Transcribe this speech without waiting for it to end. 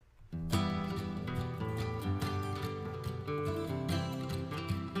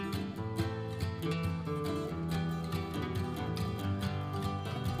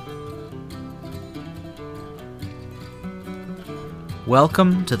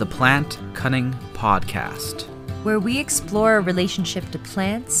Welcome to the Plant Cunning Podcast, where we explore our relationship to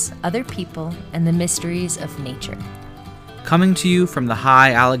plants, other people, and the mysteries of nature. Coming to you from the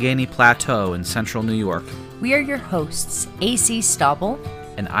high Allegheny Plateau in central New York. We are your hosts, A.C. Staubel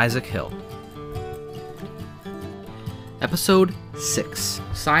and Isaac Hill. Episode 6,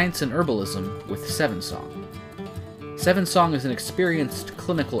 Science and Herbalism with Sevensong. Sevensong is an experienced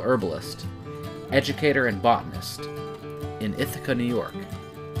clinical herbalist, educator, and botanist in Ithaca, New York.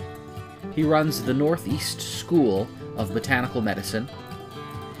 He runs the Northeast School of Botanical Medicine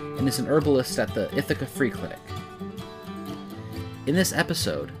and is an herbalist at the Ithaca Free Clinic. In this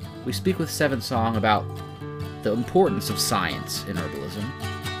episode, we speak with Sevensong about the importance of science in herbalism,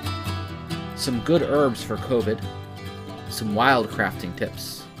 some good herbs for COVID, some wild crafting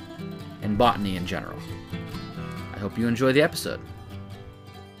tips, and botany in general. I hope you enjoy the episode.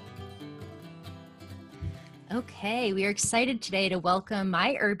 Okay, we are excited today to welcome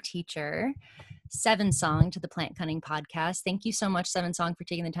my herb teacher, Sevensong, to the Plant Cunning Podcast. Thank you so much, Sevensong, for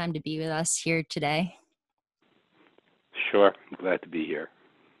taking the time to be with us here today. Sure, I'm glad to be here.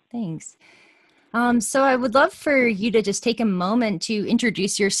 Thanks. So I would love for you to just take a moment to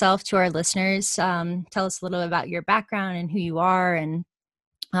introduce yourself to our listeners. Tell us a little about your background and who you are and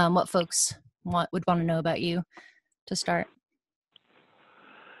what folks would want to know about you to start.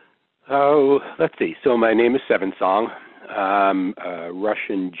 Oh, let's see. So my name is Sevensong. I'm a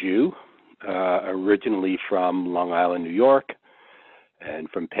Russian Jew, originally from Long Island, New York, and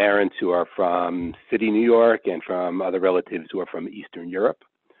from parents who are from City, New York, and from other relatives who are from Eastern Europe.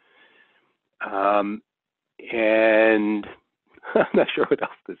 And I'm not sure what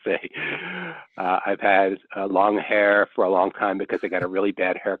else to say. I've had long hair for a long time because I got a really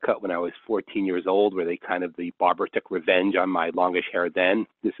bad haircut when I was 14 years old, where the barber took revenge on my longish hair then.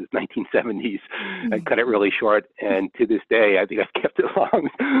 This is 1970s. I cut it really short, and to this day, I think I've kept it long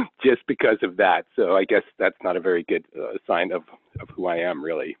just because of that. So I guess that's not a very good sign of who I am,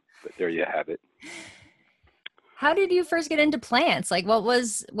 really. But there you have it. How did you first get into plants? Like, what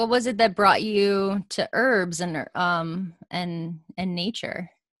was it that brought you to herbs and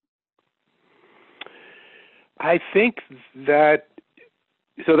nature? I think that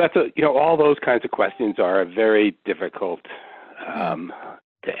that's all those kinds of questions are very difficult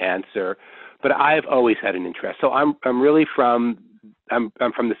to answer, but I've always had an interest. So I'm really from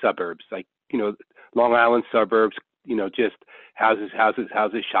the suburbs, like Long Island suburbs. Just houses,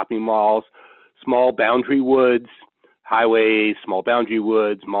 shopping malls, small boundary woods, highways, small boundary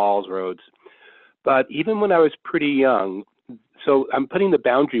woods, malls, roads. But even when I was pretty young, so I'm putting the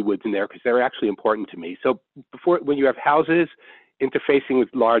boundary woods in there because they're actually important to me. So when you have houses interfacing with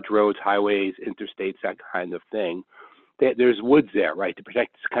large roads, highways, interstates, that kind of thing, there's woods there, right, to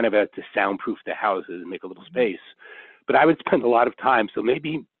protect, kind of to soundproof the houses and make a little space. But I would spend a lot of time, so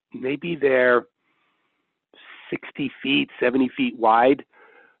maybe they're 60 feet, 70 feet wide,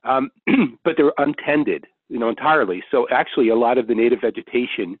 but they're untended, entirely. So actually a lot of the native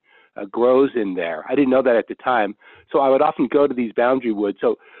vegetation grows in there. I didn't know that at the time. So I would often go to these boundary woods.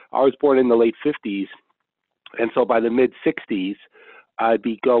 So I was born in the late 50s. And so by the mid 60s, I'd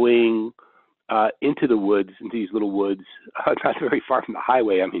be going into the woods, into these little woods, not very far from the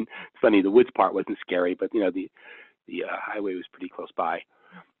highway. I mean, it's funny, the woods part wasn't scary, but the highway was pretty close by.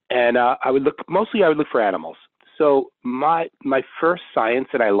 And I would look for animals. So my first science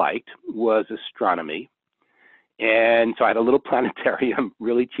that I liked was astronomy. And so I had a little planetarium,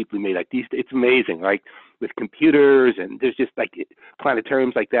 really cheaply made. Like it's amazing, like with computers, and there's just like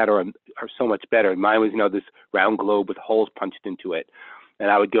planetariums like that are so much better. Mine was, this round globe with holes punched into it.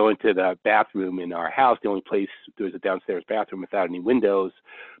 And I would go into the bathroom in our house. The only place, there was a downstairs bathroom without any windows,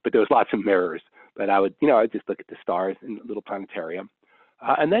 but there was lots of mirrors. But I would, I'd just look at the stars in the little planetarium.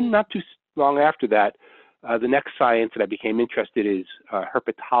 And then not too long after that, the next science that I became interested in is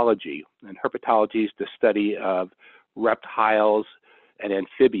herpetology. And herpetology is the study of reptiles and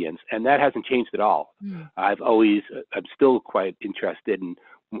amphibians. And that hasn't changed at all. I'm still quite interested in,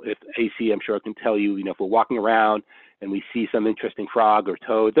 if AC, I'm sure I can tell you, if we're walking around and we see some interesting frog or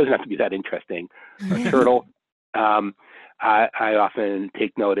toad, it doesn't have to be that interesting, or turtle, I often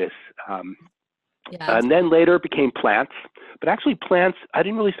take notice. And then later it became plants. But actually plants, I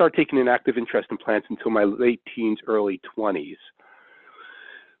didn't really start taking an active interest in plants until my late teens, early 20s.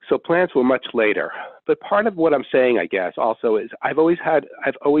 So plants were much later. But part of what I'm saying, I guess, also is I've always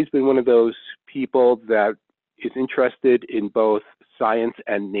been one of those people that is interested in both science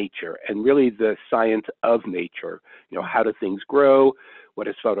and nature, and really the science of nature. How do things grow? What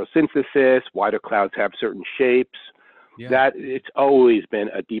is photosynthesis? Why do clouds have certain shapes? That it's always been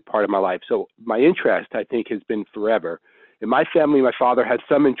a deep part of my life. So my interest, I think, has been forever. in my family, my father had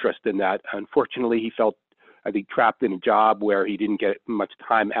some interest in that. Unfortunately, he felt, I think, trapped in a job where he didn't get much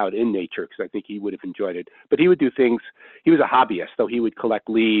time out in nature, because I think he would have enjoyed it. But he would do things, he was a hobbyist, so he would collect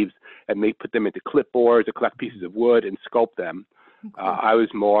leaves and put them into clipboards or collect pieces of wood and sculpt them. I was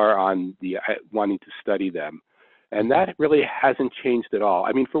more on the wanting to study them. And that really hasn't changed at all.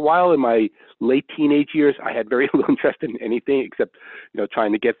 I mean, for a while in my late teenage years, I had very little interest in anything except,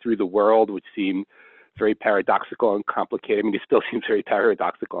 trying to get through the world, which seemed very paradoxical and complicated. I mean, it still seems very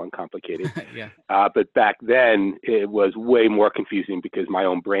paradoxical and complicated. Yeah. But back then, it was way more confusing because my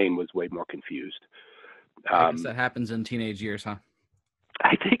own brain was way more confused. I guess that happens in teenage years, huh?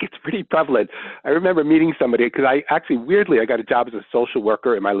 I think it's pretty prevalent. I remember meeting somebody because weirdly, I got a job as a social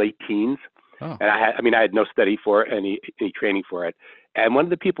worker in my late teens. Oh. And I had no study for it, any training for it. And one of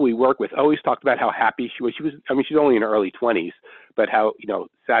the people we worked with always talked about how happy she was. She's only in her early 20s, but how,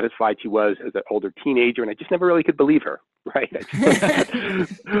 satisfied she was as an older teenager. And I just never really could believe her, right?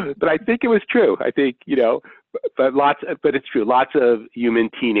 But I think it was true. I think, but it's true. Lots of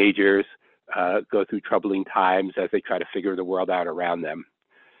human teenagers go through troubling times as they try to figure the world out around them.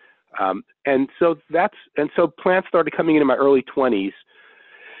 And so plants started coming in my early 20s.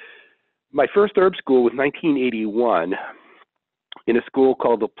 My first herb school was 1981 in a school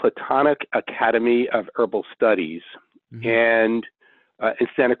called the Platonic Academy of Herbal Studies, and in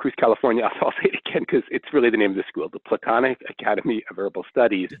Santa Cruz, California. I'll say it again because it's really the name of the school, the Platonic Academy of Herbal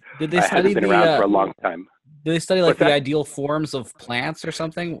Studies. Did they study been around for a long time. Did they study like the ideal forms of plants or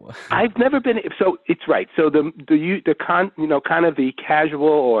something? I've never been. So it's right. So kind of the casual,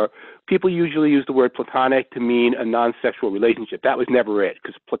 or people usually use the word platonic to mean a non-sexual relationship. That was never it,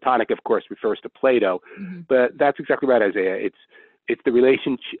 because platonic, of course, refers to Plato. But that's exactly right, Isaiah. It's the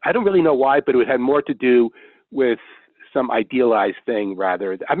relationship. I don't really know why, but it had more to do with some idealized thing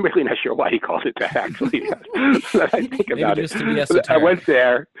rather. I'm really not sure why he called it that, actually. I think about maybe it. Just to be esoteric. I went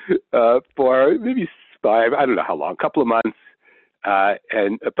there for maybe I don't know how long, a couple of months.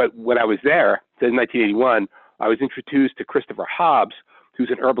 But when I was there, in 1981, I was introduced to Christopher Hobbs,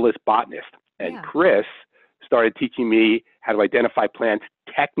 who's an herbalist botanist. And Chris started teaching me how to identify plants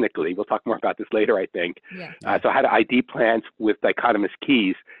technically. We'll talk more about this later, I think. So how to ID plants with dichotomous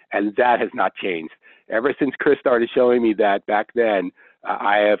keys, and that has not changed. Ever since Chris started showing me that back then,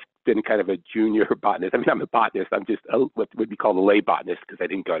 I have been kind of a junior botanist. I mean, I'm a botanist. I'm just what would be called a lay botanist because I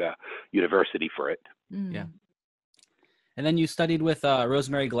didn't go to university for it. Yeah. And then you studied with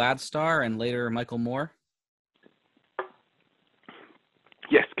Rosemary Gladstar and later Michael Moore?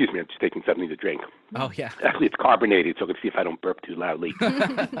 Yes, excuse me. I'm just taking something to drink. Oh, yeah. Actually, it's carbonated, so I'm going to see if I don't burp too loudly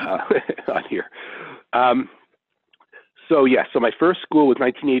on here. So my first school was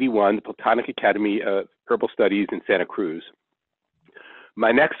 1981, the Platonic Academy of Herbal Studies in Santa Cruz.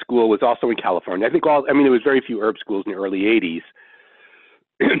 My next school was also in California. There was very few herb schools in the early 80s.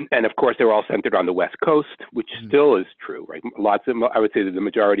 And of course, they were all centered on the West Coast, which still is true, right? I would say that the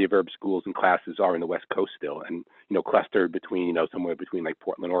majority of herb schools and classes are in the West Coast still, and clustered between, somewhere between like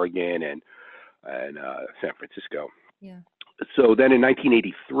Portland, Oregon, and San Francisco. Yeah. So then in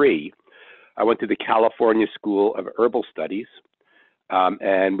 1983, I went to the California School of Herbal Studies,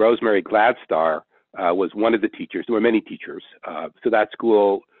 and Rosemary Gladstar was one of the teachers. There were many teachers. So that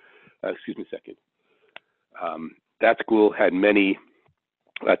school, excuse me a second. That school had many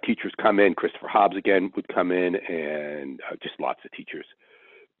teachers come in. Christopher Hobbs again would come in, and just lots of teachers.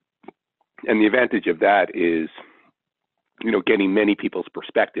 And the advantage of that is, getting many people's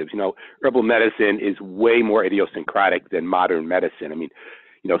perspectives. Herbal medicine is way more idiosyncratic than modern medicine. I mean,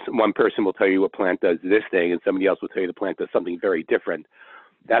 one person will tell you a plant does this thing, and somebody else will tell you the plant does something very different.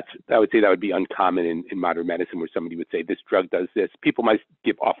 I would say that would be uncommon in modern medicine, where somebody would say this drug does this. People might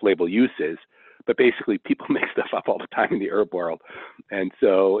give off-label uses, but basically people make stuff up all the time in the herb world. And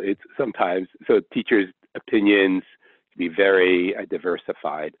so teachers' opinions can be very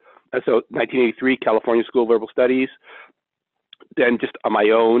diversified. So 1983, California School of Herbal Studies, then just on my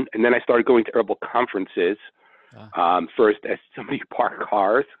own. And then I started going to herbal conferences, first as somebody who parked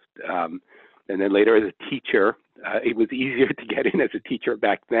cars, and then later as a teacher. It was easier to get in as a teacher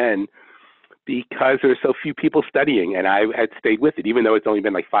back then because there were so few people studying, and I had stayed with it. Even though it's only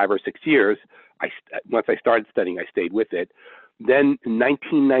been like 5 or 6 years, once I started studying, I stayed with it. Then in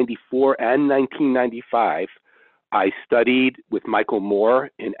 1994 and 1995, I studied with Michael Moore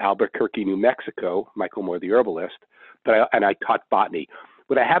in Albuquerque, New Mexico, Michael Moore, the herbalist, and I taught botany.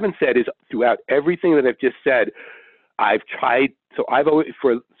 What I haven't said is throughout everything that I've just said, I've tried,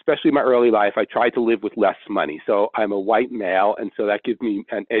 especially in my early life, I tried to live with less money. So I'm a white male, and so that gives me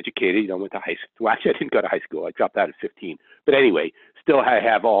an educated, went to high school. Well, actually, I didn't go to high school. I dropped out at 15. But anyway, still I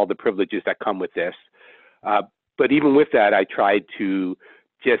have all the privileges that come with this. but even with that, I tried to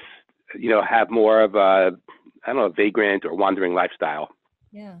just, have more of a, I don't know, a vagrant or wandering lifestyle.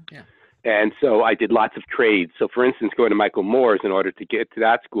 Yeah. Yeah. And so I did lots of trades. So for instance, going to Michael Moore's in order to get to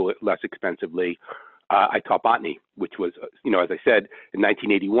that school less expensively, I taught botany, which was, as I said, in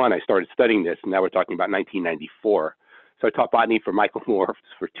 1981, I started studying this, and now we're talking about 1994. So I taught botany for Michael Moore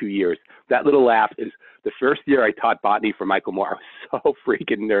for 2 years. That little laugh is the first year I taught botany for Michael Moore. I was so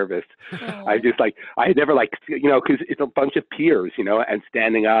freaking nervous. I just I had never because it's a bunch of peers, and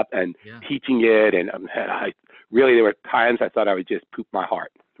standing up and teaching it. And I really, there were times I thought I would just poop my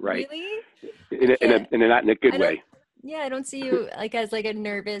heart, right? Really? Not in a good way. Yeah, I don't see you as a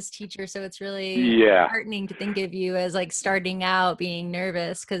nervous teacher, so it's really heartening to think of you as starting out being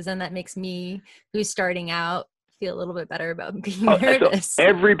nervous, because then that makes me, who's starting out, feel a little bit better about being nervous. So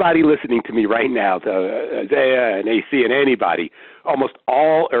everybody listening to me right now, to Isaiah and AC and anybody, almost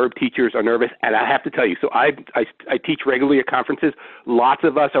all herb teachers are nervous, and I have to tell you, so I teach regularly at conferences. Lots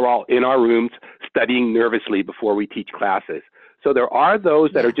of us are all in our rooms studying nervously before we teach classes. So there are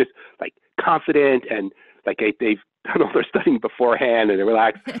those that are just confident and they've done all their studying beforehand and they're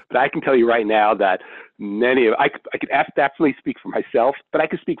relaxed. But I can tell you right now that I could definitely speak for myself, but I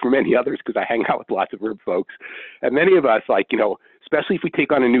could speak for many others because I hang out with lots of herb folks. And many of us, especially if we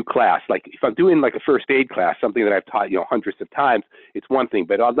take on a new class, if I'm doing a first aid class, something that I've taught, hundreds of times, it's one thing.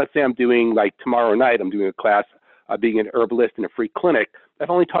 But let's say I'm doing tomorrow night, I'm doing a class being an herbalist in a free clinic.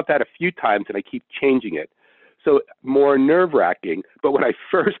 I've only taught that a few times and I keep changing it. So more nerve-wracking. But when I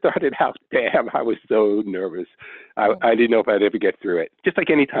first started out, damn, I was so nervous. I didn't know if I'd ever get through it. Just like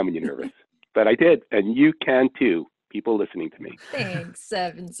any time when you're nervous. But I did, and you can too, people listening to me. Thanks,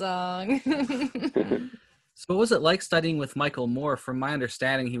 Seven Song. So what was it like studying with Michael Moore? From my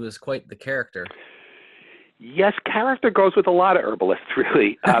understanding, he was quite the character. Yes, character goes with a lot of herbalists,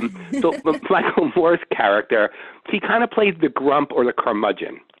 really. So Michael Moore's character, he kind of played the grump or the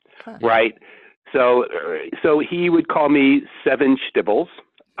curmudgeon, right? So he would call me Seven Stibbles.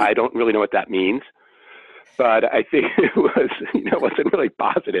 I don't really know what that means, but I think it was, it wasn't really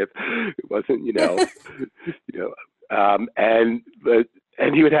positive. It wasn't,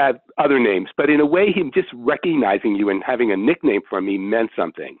 and he would have other names, but in a way, him just recognizing you and having a nickname for me meant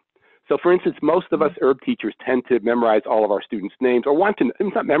something. So for instance, most of us herb teachers tend to memorize all of our students' names, or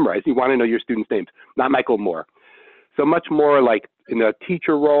it's not memorize, you want to know your students' names, not Michael Moore. So much more like in a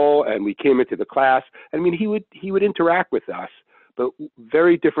teacher role, and we came into the class. I mean, he would interact with us, but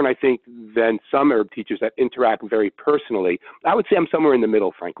very different, I think, than some herb teachers that interact very personally. I would say I'm somewhere in the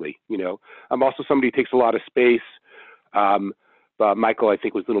middle, frankly. I'm also somebody who takes a lot of space. But Michael, I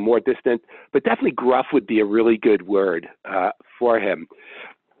think, was a little more distant, but definitely gruff would be a really good word for him.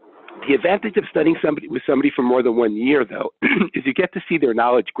 The advantage of studying with somebody for more than 1 year, though, is you get to see their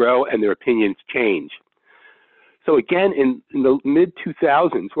knowledge grow and their opinions change. So again, in the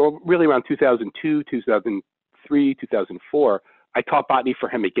mid-2000s, well, really around 2002, 2003, 2004, I taught botany for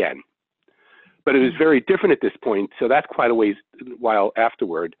him again. But it was very different at this point, so that's quite a while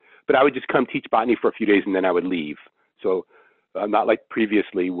afterward. But I would just come teach botany for a few days and then I would leave. So not like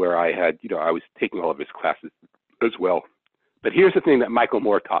previously where I had, I was taking all of his classes as well. But here's the thing that Michael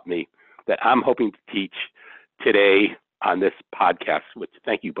Moore taught me that I'm hoping to teach today on this podcast, which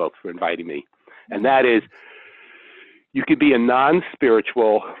thank you both for inviting me. And that is, you could be a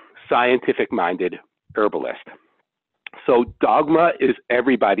non-spiritual, scientific-minded herbalist. So dogma is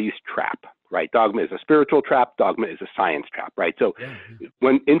everybody's trap, right? Dogma is a spiritual trap. Dogma is a science trap, right? So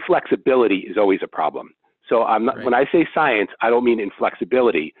when inflexibility is always a problem. So I'm not, when I say science, I don't mean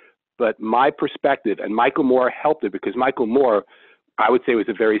inflexibility, but my perspective, and Michael Moore helped it because Michael Moore, I would say, was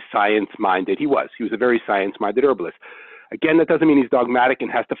a very science-minded, he was a very science-minded herbalist. Again, that doesn't mean he's dogmatic and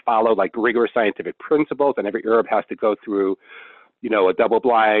has to follow rigorous scientific principles, and every herb has to go through, a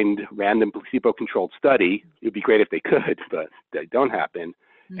double-blind, random, placebo-controlled study. It would be great if they could, but they don't happen.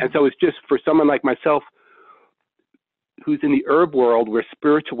 And so it's just for someone like myself who's in the herb world where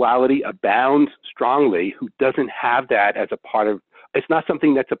spirituality abounds strongly, who doesn't have that as a part of, it's not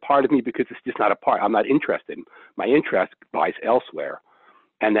something that's a part of me because it's just not a part. I'm not interested. My interest lies elsewhere.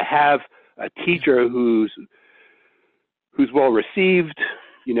 And to have a teacher who's well received,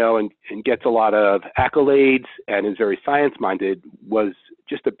 and gets a lot of accolades and is very science-minded was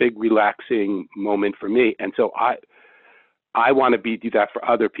just a big relaxing moment for me. And so I want to do that for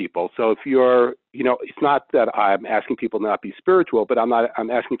other people. So if you're, it's not that I'm asking people not to be spiritual, but I'm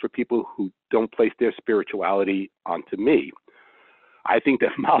asking for people who don't place their spirituality onto me. I think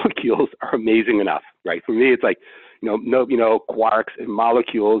that molecules are amazing enough, right? For me, it's quarks and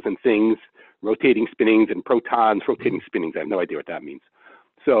molecules and things, rotating spinnings and protons, rotating spinnings. I have no idea what that means.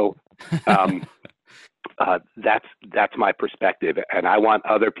 So That's my perspective, and I want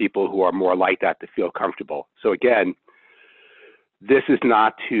other people who are more like that to feel comfortable. So again, this is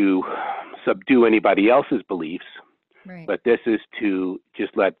not to subdue anybody else's beliefs, Right. but this is to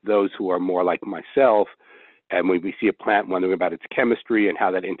just let those who are more like myself, and when we see a plant, wondering about its chemistry and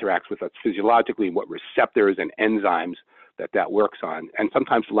how that interacts with us physiologically, what receptors and enzymes that works on. And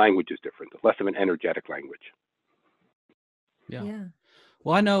sometimes the language is different, less of an energetic language. Yeah.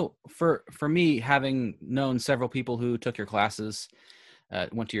 Well, I know for me, having known several people who took your classes,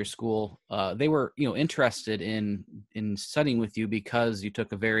 went to your school, they were interested in studying with you because you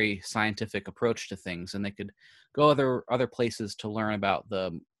took a very scientific approach to things, and they could go other places to learn about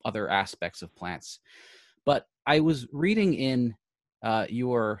the other aspects of plants. But I was reading in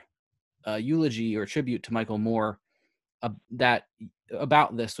your eulogy or tribute to Michael Moore that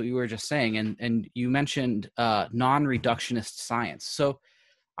about this, what you were just saying, and you mentioned non-reductionist science. So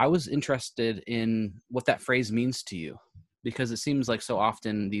I was interested in what that phrase means to you, because it seems like so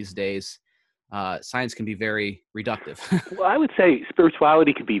often these days, science can be very reductive. Well, I would say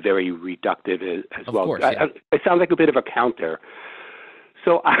spirituality can be very reductive as Of well. course, yeah. It sounds like a bit of a counter.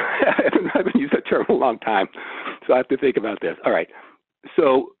 So I haven't used that term in a long time, so I have to think about this. All right.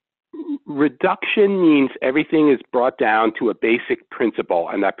 So reduction means everything is brought down to a basic principle,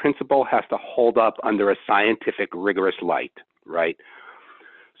 and that principle has to hold up under a scientific, rigorous light, right?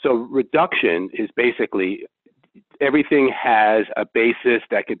 So reduction is basically everything has a basis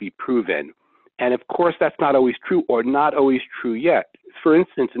that can be proven. And of course, that's not always true, or not always true yet. For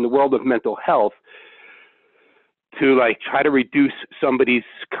instance, in the world of mental health, to try to reduce somebody's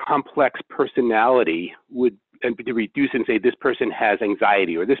complex personality and to reduce and say this person has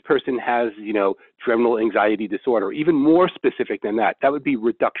anxiety, or this person has, terminal anxiety disorder, or even more specific than that, that would be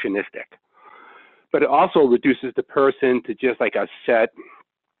reductionistic. But it also reduces the person to just like a set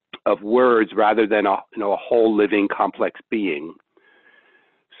of words rather than a whole living complex being.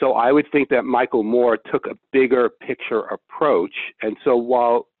 So I would think that Michael Moore took a bigger picture approach. And so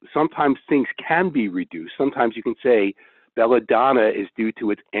while sometimes things can be reduced, sometimes you can say belladonna is due to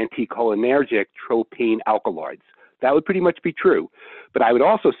its anticholinergic tropane alkaloids. That would pretty much be true. But I would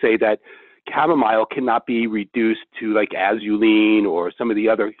also say that chamomile cannot be reduced to like azulene or some of the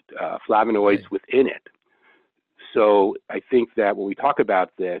other flavonoids within it. So I think that when we talk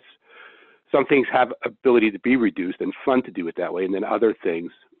about this, some things have ability to be reduced and fun to do it that way, and then other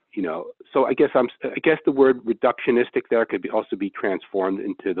things, So I guess the word reductionistic there could also be transformed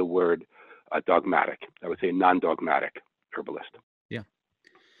into the word dogmatic. I would say non-dogmatic herbalist.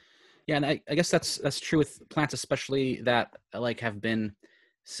 Yeah, and I guess that's true with plants, especially that have been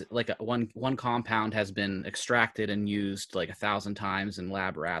one compound has been extracted and used 1,000 times in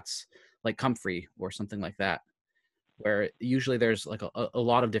lab rats, like comfrey or something like that, where usually there's a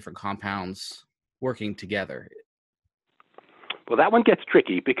lot of different compounds working together. Well, that one gets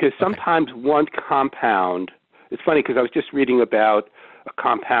tricky because sometimes one compound, it's funny because I was just reading about a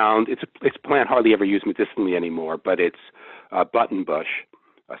compound, it's a plant hardly ever used medicinally anymore, but it's buttonbush,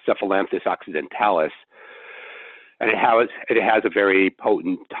 Cephalanthus occidentalis, and it has a very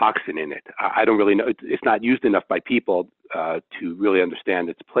potent toxin in it. I don't really know, it's not used enough by people to really understand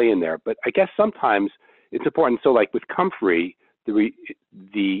its play in there, but I guess sometimes it's important. So like with comfrey,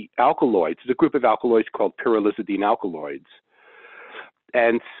 the alkaloids, there's a group of alkaloids called pyrrolizidine alkaloids.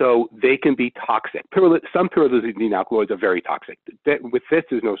 And so they can be toxic. Some pyrrolizidine alkaloids are very toxic. With this,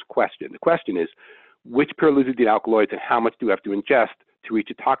 there's no question. The question is, which pyrrolizidine alkaloids and how much do you have to ingest to reach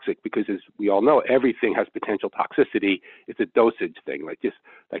a toxic? Because as we all know, everything has potential toxicity. It's a dosage thing. Like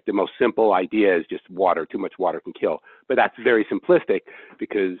the most simple idea is just water. Too much water can kill. But that's very simplistic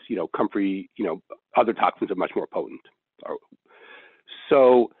because, comfrey, other toxins are much more potent.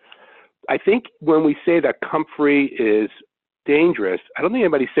 So I think when we say that comfrey is dangerous, I don't think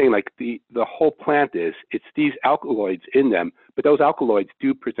anybody's saying the whole plant is. It's these alkaloids in them, but those alkaloids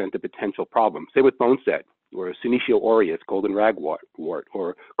do present a potential problem. Say with boneset, or Senecio aureus, golden ragwort,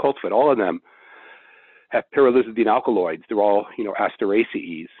 or coltsfoot, all of them have pyrrolizidine alkaloids. They're all,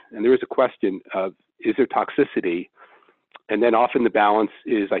 Asteraceae. And there is a question of, is there toxicity? And then often the balance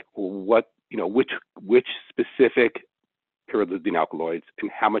is which specific pyrrolizidine alkaloids and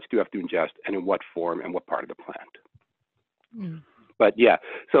how much do you have to ingest and in what form and what part of the plant? But yeah,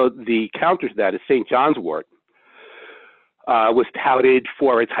 so the counter to that is St. John's wort was touted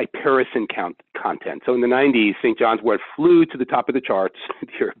for its hypericin content. So in the 90s, St. John's wort flew to the top of the charts,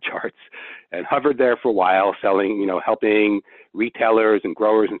 the Europe charts, and hovered there for a while, selling, helping retailers and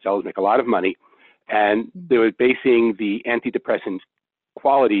growers and sellers make a lot of money. And they were basing the antidepressant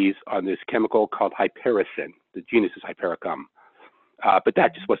qualities on this chemical called hypericin. The genus is Hypericum. But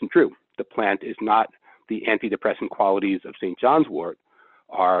that just wasn't true. The plant is not the antidepressant qualities of St. John's wort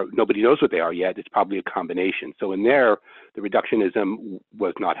are, nobody knows what they are yet. It's probably a combination. So in there, the reductionism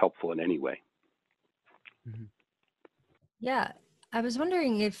was not helpful in any way. Mm-hmm. Yeah, I was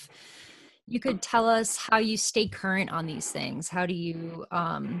wondering if you could tell us how you stay current on these things. How do you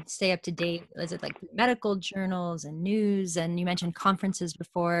stay up to date? Is it like medical journals and news? And you mentioned conferences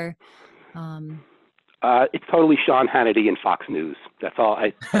before. It's totally Sean Hannity and Fox News. That's all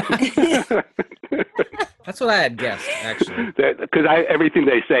I. That's what I had guessed, actually. Because everything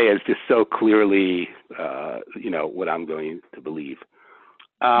they say is just so clearly, what I'm going to believe.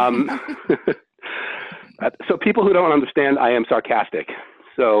 So people who don't understand, I am sarcastic.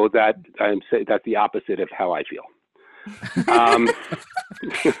 So that's the opposite of how I feel.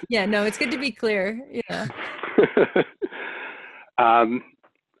 Yeah, no, it's good to be clear. Yeah. All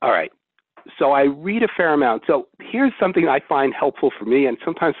right. So I read a fair amount. So here's something I find helpful for me and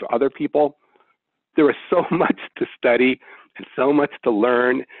sometimes for other people. There is so much to study and so much to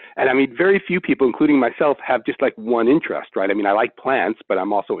learn. And I mean, very few people, including myself, have just like one interest, right? I mean, I like plants, but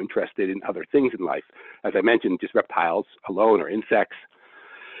I'm also interested in other things in life. As I mentioned, just reptiles alone or insects.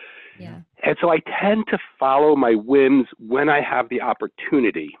 Yeah. And so I tend to follow my whims when I have the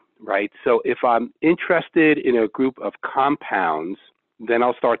opportunity, right? So if I'm interested in a group of compounds, then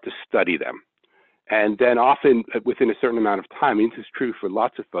I'll start to study them. And then often within a certain amount of time, and this is true for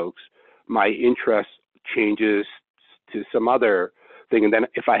lots of folks, my interest changes to some other thing. And then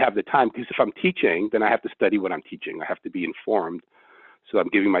if I have the time, because if I'm teaching, then I have to study what I'm teaching. I have to be informed. So I'm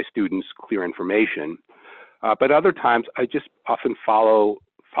giving my students clear information. But other times, I just often follow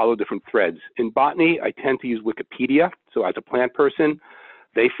different threads. In botany, I tend to use Wikipedia. So as a plant person,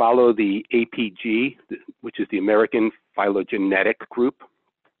 they follow the APG, which is the American Phylogenetic Group,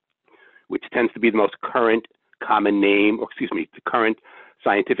 which tends to be the most current common name, the current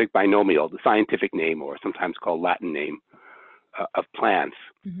scientific binomial, the scientific name, or sometimes called Latin name of plants.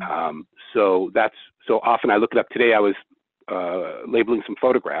 Mm-hmm. So often I look it up. Today I was labeling some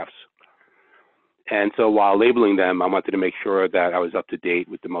photographs. And so while labeling them, I wanted to make sure that I was up to date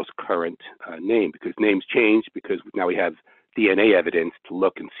with the most current name, because names change, because now we have DNA evidence to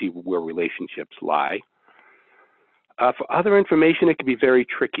look and see where relationships lie. For other information, it can be very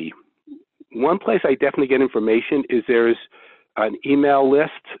tricky. One place I definitely get information is there's an email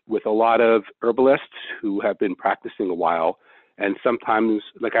list with a lot of herbalists who have been practicing a while. And sometimes,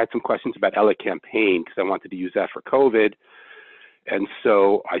 like I had some questions about elecampane because I wanted to use that for COVID. And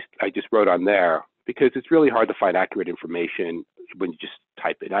so I just wrote on there because it's really hard to find accurate information when you just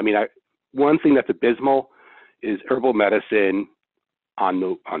type it. I mean, one thing that's abysmal is herbal medicine on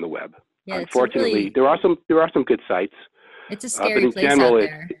the web. Yeah, unfortunately, there are some good sites. It's a scary but in place general, out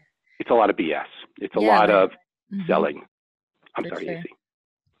there. It's a lot of BS. It's a Yeah, lot of Mhm. selling. I'm For sorry, sure. Nancy.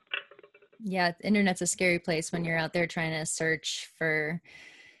 Yeah, the internet's a scary place when you're out there trying to search for,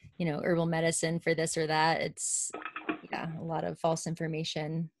 herbal medicine for this or that. It's a lot of false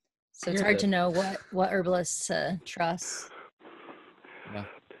information. So it's hard to know what herbalists to trust. Yeah.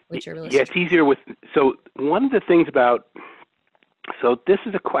 Which herbalists? Yeah, it's easier so one of the things so this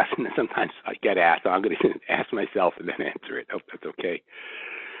is a question that sometimes I get asked. So I'm going to ask myself and then answer it. Hope that's okay.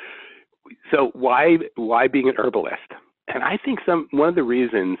 So why being an herbalist? And I think one of the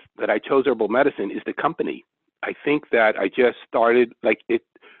reasons that I chose herbal medicine is the company. I think that I just started,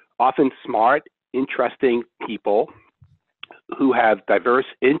 often smart, interesting people who have diverse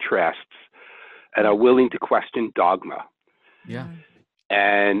interests and are willing to question dogma. Yeah.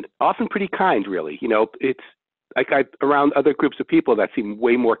 And often pretty kind, really. It's like around other groups of people that seem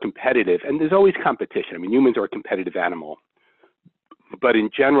way more competitive. And there's always competition. I mean, humans are a competitive animal. But in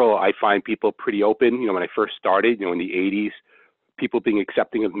general, I find people pretty open. When I first started, in the 80s, people being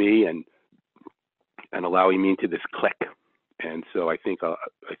accepting of me and allowing me into this clique. And so I think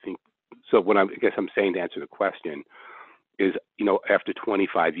so. What I guess I'm saying to answer the question is, after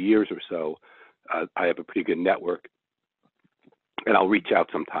 25 years or so, I have a pretty good network, and I'll reach out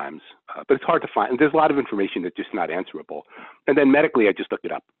sometimes. But it's hard to find. And there's a lot of information that's just not answerable. And then medically, I just look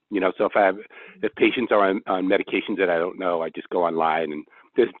it up. So if patients are on medications that I don't know, I just go online, and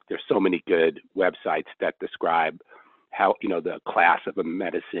there's so many good websites that describe how, the class of a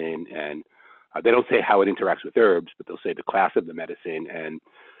medicine, and they don't say how it interacts with herbs, but they'll say the class of the medicine and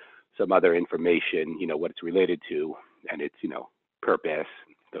some other information, what it's related to, and its, purpose,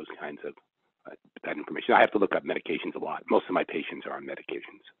 those kinds of that information. I have to look up medications a lot. Most of my patients are on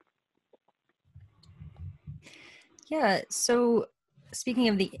medications. Yeah. So speaking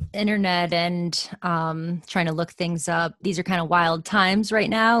of the internet and trying to look things up, these are kind of wild times right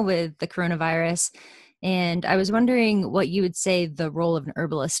now with the coronavirus. And I was wondering what you would say the role of an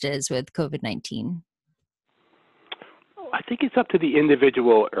herbalist is with COVID-19. I think it's up to the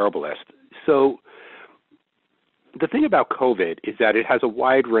individual herbalist. So the thing about COVID is that it has a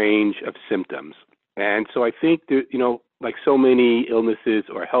wide range of symptoms. And so I think that, like so many illnesses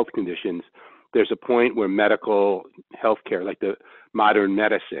or health conditions, there's a point where medical healthcare, like the modern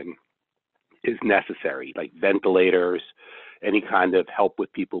medicine, is necessary, like ventilators, any kind of help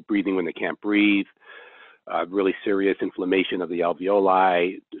with people breathing when they can't breathe, really serious inflammation of the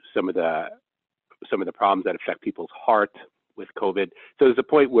alveoli, some of the problems that affect people's heart with COVID. So there's a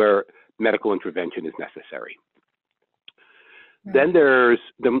point where medical intervention is necessary. Right. Then there's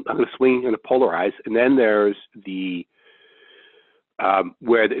I'm going to swing and polarize, and then there's the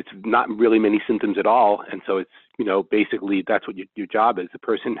where it's not really many symptoms at all, and so it's basically that's what your job is. The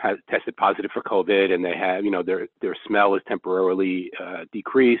person has tested positive for COVID, and they have their smell is temporarily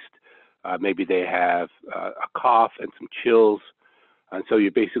decreased. Maybe they have a cough and some chills, and so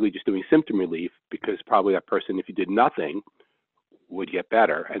you're basically just doing symptom relief, because probably that person, if you did nothing, would get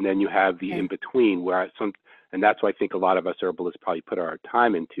better. And then you have the in between where and that's why I think a lot of us herbalists probably put our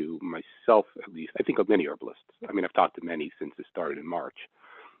time into, myself at least. I think of many herbalists. I mean, I've talked to many since it started in March,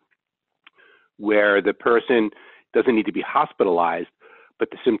 where the person doesn't need to be hospitalized,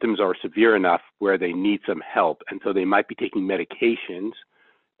 but the symptoms are severe enough where they need some help. And so they might be taking medications,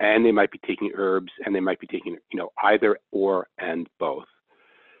 and they might be taking herbs, and they might be taking, either or and both.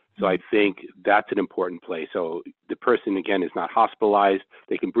 So I think that's an important place. So the person, again, is not hospitalized.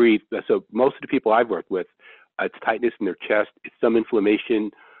 They can breathe. So most of the people I've worked with, it's tightness in their chest, it's some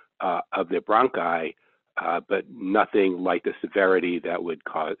inflammation of their bronchi, but nothing like the severity that would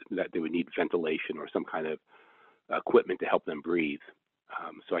cause that they would need ventilation or some kind of equipment to help them breathe.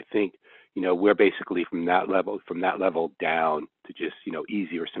 So I think, we're basically from that level down to just,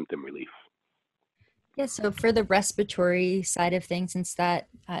 easier symptom relief. Yeah, so for the respiratory side of things, since that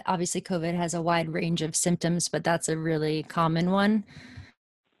obviously COVID has a wide range of symptoms, but that's a really common one.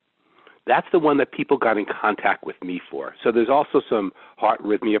 That's the one that people got in contact with me for. So there's also some heart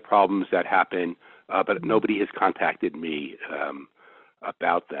arrhythmia problems that happen, but nobody has contacted me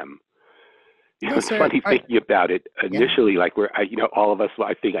about them. It's funny thinking about it initially, like all of us,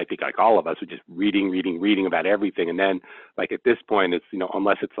 I think like all of us are just reading about everything. And then like at this point, it's,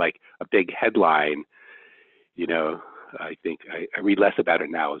 unless it's like a big headline, I think I read less about it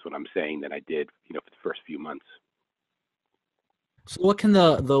now is what I'm saying than I did, for the first few months. So what can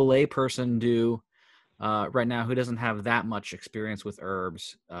the lay person do right now who doesn't have that much experience with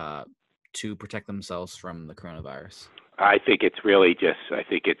herbs to protect themselves from the coronavirus? I think it's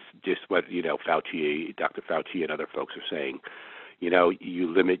just what, Dr. Fauci and other folks are saying.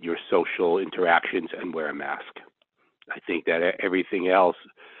 You limit your social interactions and wear a mask. I think that everything else,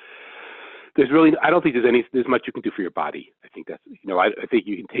 I don't think there's much you can do for your body. I think that's, I think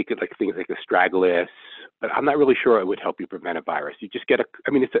you can take it like things like astragalus, but I'm not really sure it would help you prevent a virus. You just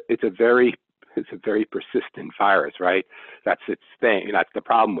it's a very persistent virus, right? That's its thing. And that's the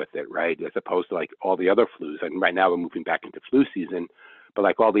problem with it, right? As opposed to like all the other flus. And right now we're moving back into flu season, but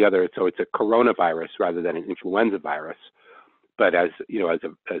like all the other, so it's a coronavirus rather than an influenza virus. But as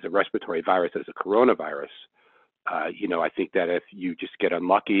a respiratory virus, as a coronavirus, I think that if you just get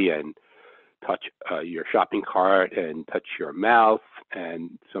unlucky and touch your shopping cart and touch your mouth,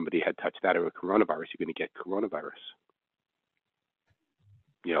 and somebody had touched that or a coronavirus, you're going to get coronavirus.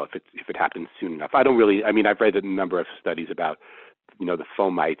 If it happens soon enough. I've read a number of studies about, the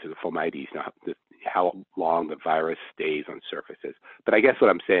fomites or the fomites, how long the virus stays on surfaces. But I guess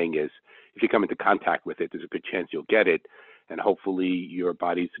what I'm saying is, if you come into contact with it, there's a good chance you'll get it, and hopefully your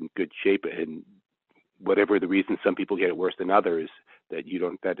body's in good shape. And whatever the reason, some people get it worse than others, that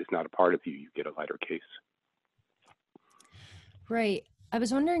is not a part of you. You get a lighter case. Right. I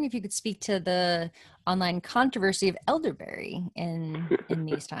was wondering if you could speak to the online controversy of elderberry in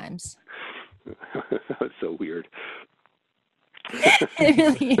these times. That's so weird. It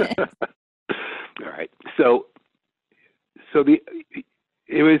really is. All right. So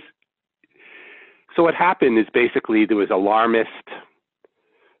what happened is basically there was alarmist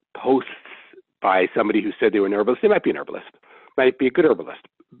posts by somebody who said they were an herbalist. They might be an herbalist, might be a good herbalist,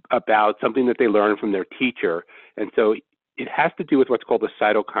 about something that they learned from their teacher. And so it has to do with what's called a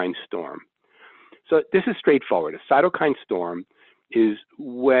cytokine storm. So this is straightforward. A cytokine storm is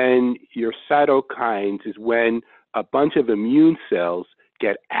when a bunch of immune cells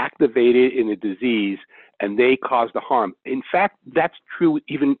get activated in a disease and they cause the harm. In fact, that's true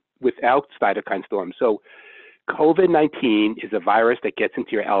even without cytokine storm. So COVID-19 is a virus that gets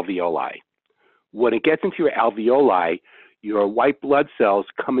into your alveoli. When it gets into your alveoli, your white blood cells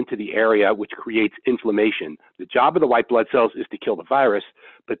come into the area, which creates inflammation. The job of the white blood cells is to kill the virus,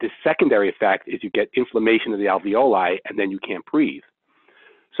 but the secondary effect is you get inflammation of the alveoli, and then you can't breathe.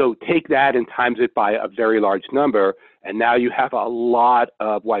 So take that and times it by a very large number, and now you have a lot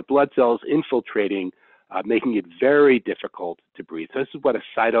of white blood cells infiltrating, making it very difficult to breathe. So this is what a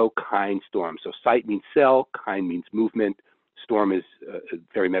cytokine storm. So cyte means cell, kine means movement. Storm is a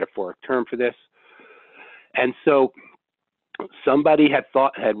very metaphoric term for this. And so somebody had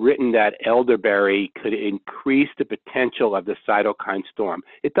written that elderberry could increase the potential of the cytokine storm.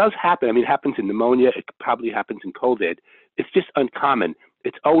 It does happen. I mean, it happens in pneumonia. It probably happens in COVID. It's just uncommon.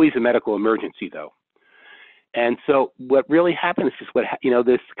 It's always a medical emergency, though. And so what really happened is what,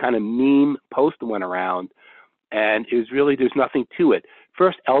 this kind of meme post went around, and it was really, there's nothing to it.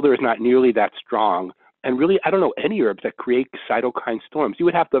 First, elder is not nearly that strong. And really, I don't know any herbs that create cytokine storms. You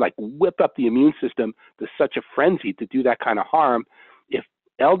would have to like whip up the immune system to such a frenzy to do that kind of harm. If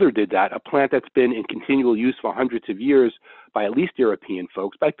elder did that, a plant that's been in continual use for hundreds of years by at least European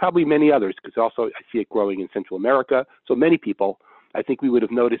folks, by probably many others, because also I see it growing in Central America. So many people, I think we would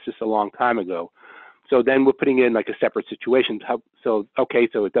have noticed this a long time ago. So then we're putting in like a separate situation. So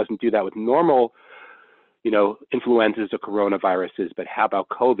it doesn't do that with normal, influenzas or coronaviruses, but how about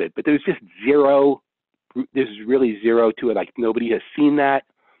COVID? But there's really zero to it. Like nobody has seen that.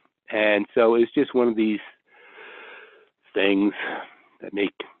 And so it's just one of these things that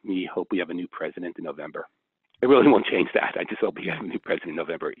make me hope we have a new president in November. I really won't change that. I just hope we have a new president in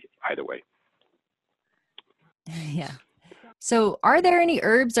November either way. Yeah. So are there any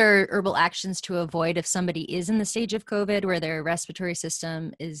herbs or herbal actions to avoid if somebody is in the stage of COVID where their respiratory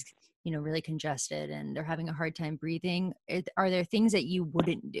system is, really congested and they're having a hard time breathing? Are there things that you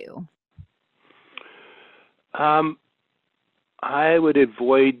wouldn't do? I would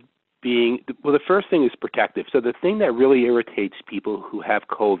avoid the first thing is protective. So the thing that really irritates people who have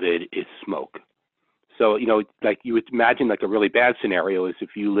COVID is smoke. So, like you would imagine like a really bad scenario is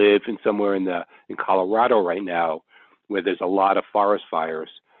if you live somewhere in Colorado right now, where there's a lot of forest fires.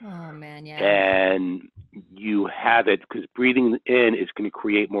 Oh man, yeah. And you have it because breathing in is going to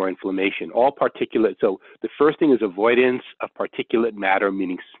create more inflammation. All particulate. So the first thing is avoidance of particulate matter,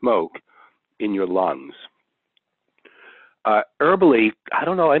 meaning smoke, in your lungs. Herbally, I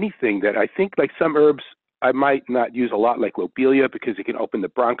don't know anything that I think like some herbs I might not use a lot, like lobelia, because it can open the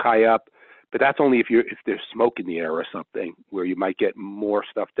bronchi up. But that's only if there's smoke in the air or something, where you might get more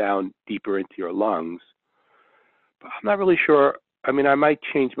stuff down deeper into your lungs. But I'm not really sure. I mean, I might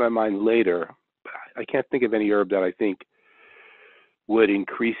change my mind later. I can't think of any herb that I think would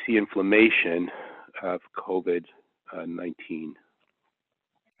increase the inflammation of COVID-19.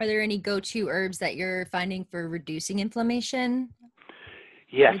 Are there any go-to herbs that you're finding for reducing inflammation?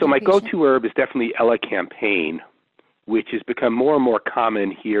 Yeah, so my go-to herb is definitely Elecampane, which has become more and more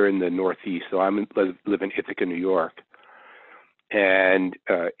common here in the Northeast. So I live in Ithaca, New York. And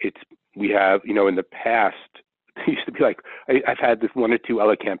we have, in the past, it used to be like, I've had this 1 or 2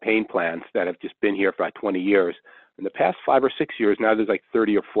 Elecampane plants that have just been here for like 20 years. In the past 5 or 6 years, now there's like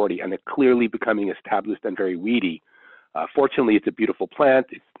 30 or 40, and they're clearly becoming established and very weedy. Fortunately, it's a beautiful plant.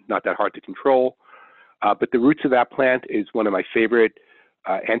 It's not that hard to control. But the roots of that plant is one of my favorite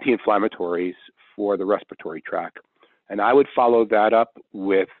anti-inflammatories for the respiratory tract. And I would follow that up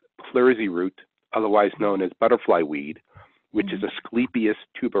with Pleurzy root, otherwise known as butterfly weed, which is Asclepias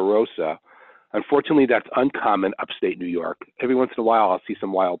tuberosa. Unfortunately, that's uncommon upstate New York. Every once in a while, I'll see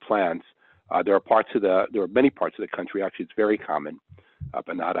some wild plants. There are many parts of the country, actually, it's very common,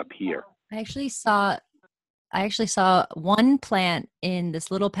 but not up here. I actually saw one plant in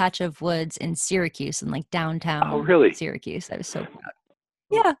this little patch of woods in Syracuse, in like downtown Syracuse. I was so proud.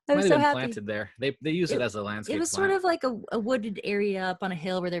 Yeah, I was so happy. Planted there. They use it as a landscape. It was plant. sort of like a wooded area up on a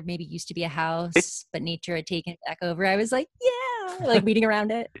hill where there maybe used to be a house, but nature had taken it back over. I was like, yeah, like weeding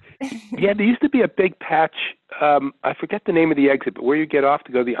around it. Yeah, there used to be a big patch. I forget the name of the exit, but where you get off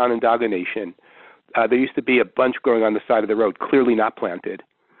to go to the Onondaga Nation, there used to be a bunch growing on the side of the road, clearly not planted.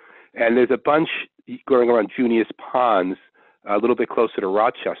 And there's a bunch growing around Junius Ponds, a little bit closer to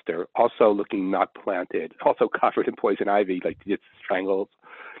Rochester, also looking not planted, also covered in poison ivy, like just strangles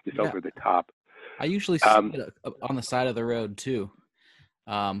just over the top. I usually see it on the side of the road too.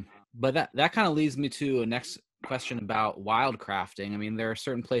 But that kind of leads me to a next question about wildcrafting. I mean, there are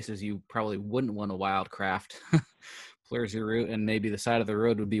certain places you probably wouldn't want to wildcraft. Pleurzy root, and maybe the side of the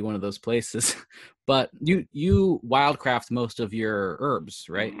road would be one of those places. But you wildcraft most of your herbs,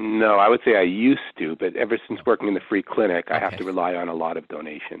 right? No, I would say I used to, but ever since working in the free clinic, I have to rely on a lot of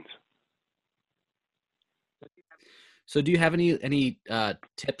donations. So do you have any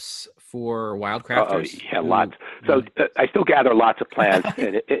tips for Oh, wildcrafters yeah, who lots. So want I still gather lots of plants,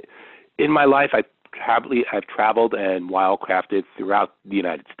 and in my life, I've traveled and wildcrafted throughout the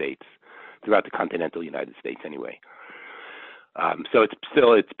United States, throughout the continental United States, anyway. So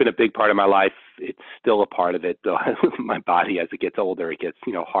it's been a big part of my life. It's still a part of it. Though my body, as it gets older, it gets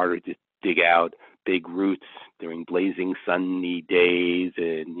harder to dig out big roots during blazing sunny days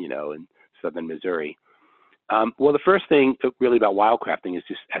in southern Missouri. Well, the first thing really about wildcrafting is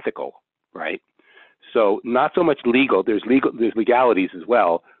just ethical, right? So not so much legal. There's legalities as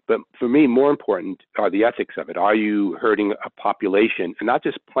well, but for me, more important are the ethics of it. Are you hurting a population, and not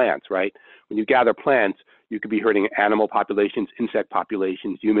just plants, right? When you gather plants, you could be hurting animal populations, insect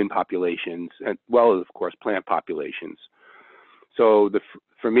populations, human populations, as well as, of course, plant populations. So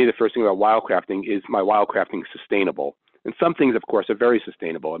for me, the first thing about wildcrafting is my wildcrafting sustainable. And some things, of course, are very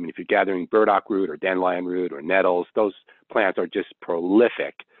sustainable. I mean, if you're gathering burdock root or dandelion root or nettles, those plants are just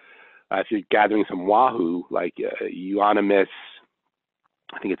prolific. If you're gathering some wahoo, like Euonymus,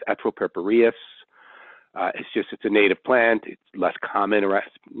 I think it's Etripurpureus, it's a native plant. It's less common,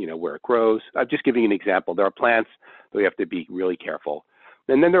 where it grows. I'm just giving you an example. There are plants that we have to be really careful.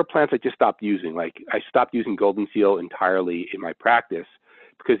 And then there are plants I just stopped using. Like I stopped using golden seal entirely in my practice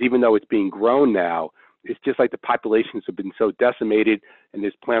because even though it's being grown now, it's just like the populations have been so decimated, and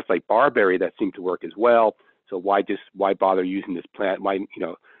there's plants like barberry that seem to work as well. So why bother using this plant? Why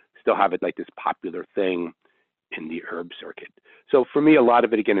still have it like this popular thing in the herb circuit? So for me, a lot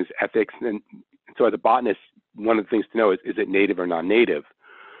of it again is ethics. And so as a botanist, one of the things to know is it native or non-native?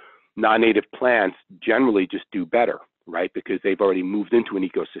 Non-native plants generally just do better, right? Because they've already moved into an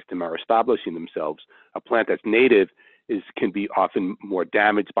ecosystem, are establishing themselves. A plant that's native can be often more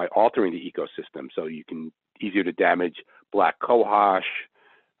damaged by altering the ecosystem. So you can easier to damage black cohosh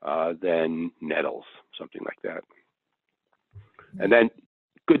than nettles, something like that. And then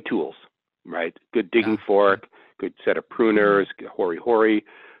good tools, right? Good digging fork, good set of pruners, hori.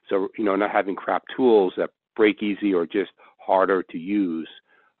 So, not having crap tools that break easy or just harder to use.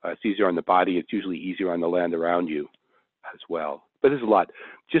 It's easier on the body. It's usually easier on the land around you as well. But there's a lot.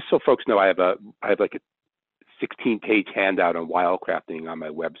 Just so folks know, I have like a 16-page handout on wildcrafting on my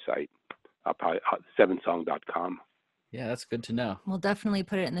website, sevensong.com. Yeah, that's good to know. We'll definitely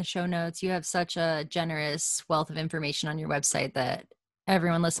put it in the show notes. You have such a generous wealth of information on your website that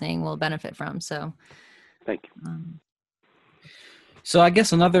everyone listening will benefit from. So thank you. So I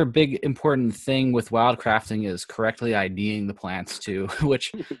guess another big important thing with wildcrafting is correctly IDing the plants too,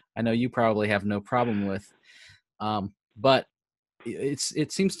 which I know you probably have no problem with. But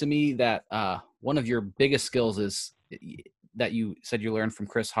it seems to me that one of your biggest skills is that you said you learned from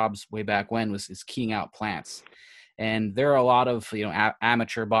Chris Hobbs way back when is keying out plants. And there are a lot of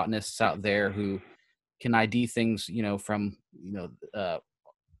amateur botanists out there who can ID things from a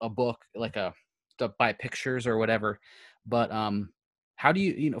book, like by pictures or whatever. But how do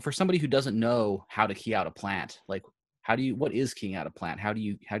you for somebody who doesn't know how to key out a plant, like what is keying out a plant? How do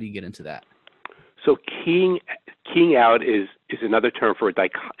you get into that? So keying out is another term for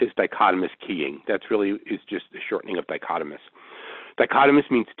dichotomous keying. That's really is just a shortening of dichotomous. Dichotomous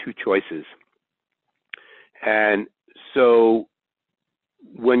means two choices. And so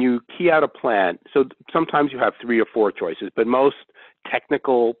when you key out a plant, so sometimes you have 3 or 4 choices, but most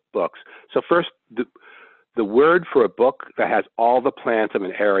technical books. So first, the word for a book that has all the plants of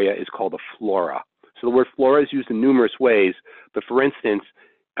an area is called a flora. So the word flora is used in numerous ways, but for instance,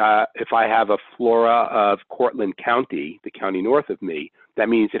 if I have a flora of Cortland County, the county north of me, that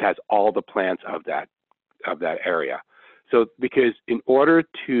means it has all the plants of that area. So because in order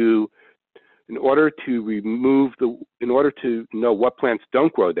to know what plants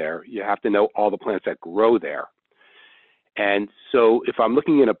don't grow there, you have to know all the plants that grow there. And so if I'm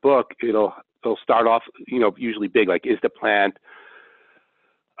looking in a book, it'll start off, usually big, like is the plant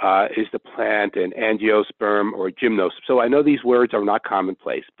an angiosperm or a gymnosperm? So I know these words are not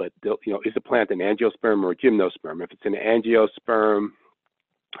commonplace, but is the plant an angiosperm or a gymnosperm? If it's an angiosperm,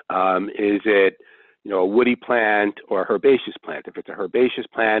 is it a woody plant or a herbaceous plant? If it's a herbaceous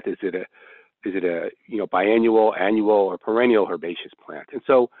plant, is it a biannual, annual, or perennial herbaceous plant? And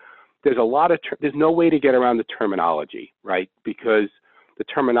so there's there's no way to get around the terminology, right? Because the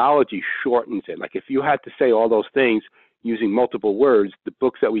terminology shortens it. Like if you had to say all those things using multiple words, the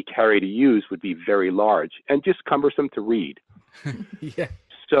books that we carry to use would be very large and just cumbersome to read. Yeah.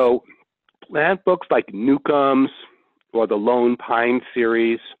 So plant books like Newcomb's or the Lone Pine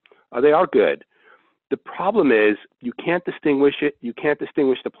series, they are good. The problem is you can't distinguish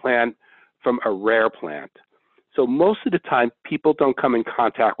the plant from a rare plant. So most of the time, people don't come in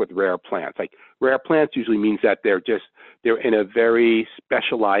contact with rare plants. Like rare plants usually means that they're in a very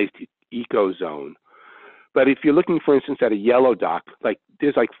specialized ecozone. But if you're looking, for instance, at a yellow dock, like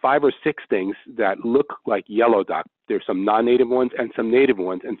there's like 5 or 6 things that look like yellow dock. There's some non-native ones and some native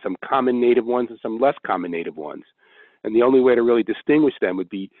ones and some common native ones and some less common native ones. And the only way to really distinguish them would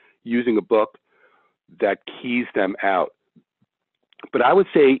be using a book that keys them out. But I would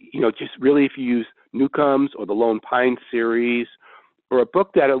say, just really if you use Newcomb's or the Lone Pine series, or a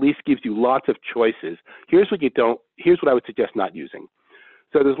book that at least gives you lots of choices. Here's what I would suggest not using.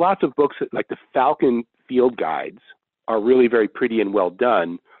 So there's lots of books like the Falcon Field Guides are really very pretty and well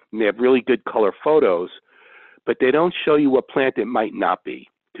done, and they have really good color photos, but they don't show you what plant it might not be,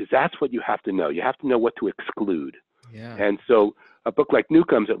 because that's what you have to know. You have to know what to exclude. Yeah. And so a book like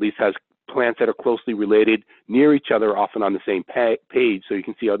Newcomb's at least has plants that are closely related, near each other, often on the same page. So you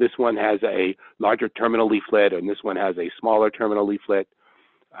can see, this one has a larger terminal leaflet, and this one has a smaller terminal leaflet.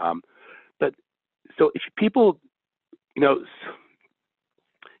 But so if people,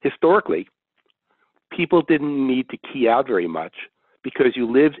 historically, people didn't need to key out very much because you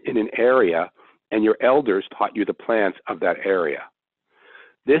lived in an area and your elders taught you the plants of that area.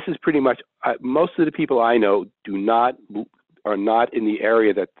 This is pretty much, most of the people I know are not in the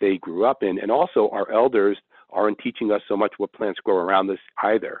area that they grew up in. And also our elders aren't teaching us so much what plants grow around us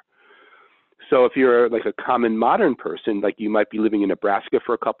either. So if you're like a common modern person, like you might be living in Nebraska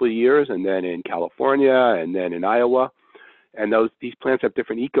for a couple of years and then in California and then in Iowa, and these plants have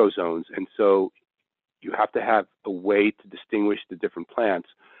different ecozones. And so you have to have a way to distinguish the different plants.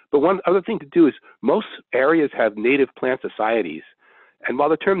 But one other thing to do is most areas have native plant societies. And while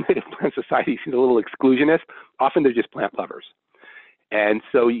the term native plant society seems a little exclusionist, often they're just plant lovers. And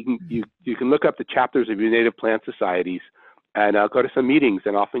so you can look up the chapters of your native plant societies and go to some meetings.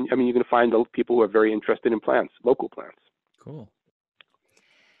 And often, you're going to find those people who are very interested in plants, local plants. Cool.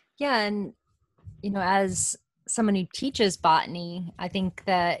 Yeah, and as someone who teaches botany, I think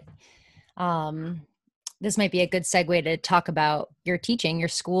that this might be a good segue to talk about your teaching, your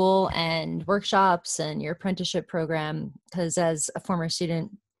school and workshops and your apprenticeship program. Because as a former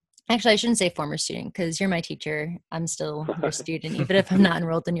student, actually, I shouldn't say former student because you're my teacher. I'm still your student, even if I'm not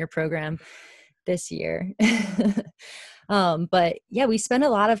enrolled in your program this year. But yeah, we spend a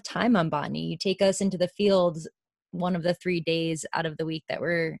lot of time on botany. You take us into the fields one of the 3 days out of the week that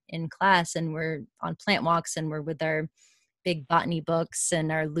we're in class, and we're on plant walks, and we're with our big botany books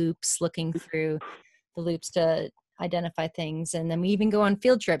and our loops, looking through the loops to identify things. And then we even go on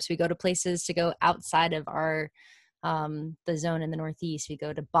field trips. We go to places to go outside of our the zone in the Northeast. We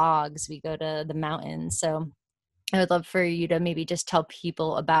go to bogs, we go to the mountains. So I would love for you to maybe just tell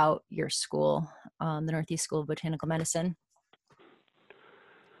people about your school, the Northeast School of Botanical Medicine.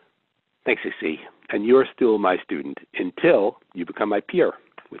 Thanks, AC. And you're still my student until you become my peer,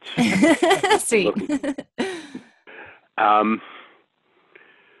 which sweet.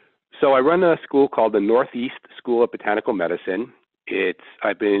 So I run a school called the Northeast School of Botanical Medicine.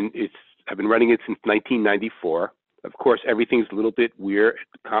 I've been running it since 1994. Of course, everything's a little bit weird,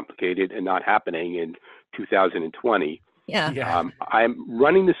 complicated, and not happening in 2020. Yeah. I'm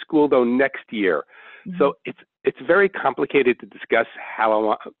running the school though next year, so it's very complicated to discuss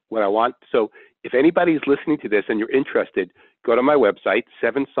what I want. So if anybody's listening to this and you're interested, go to my website,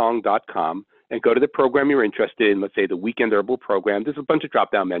 sevensong.com, and go to the program you're interested in. Let's say the Weekend Herbal Program. There's a bunch of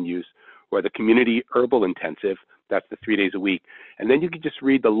drop-down menus, or the Community Herbal Intensive. That's the 3 days a week. And then you can just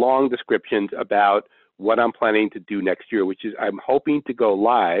read the long descriptions about what I'm planning to do next year, which is I'm hoping to go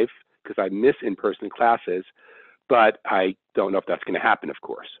live because I miss in-person classes, but I don't know if that's going to happen, of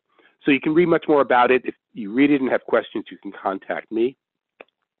course. So you can read much more about it. If you read it and have questions, you can contact me.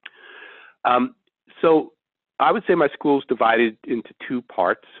 So I would say my school is divided into 2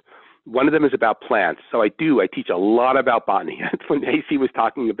 parts. One of them is about plants. So I teach a lot about botany. When AC was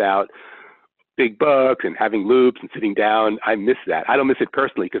talking about big books and having loops and sitting down, I miss that. I don't miss it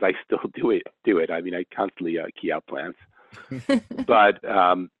personally because I still do it. I mean, I constantly key out plants. But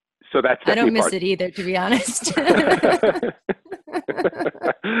so that's I don't miss part. it either, to be honest.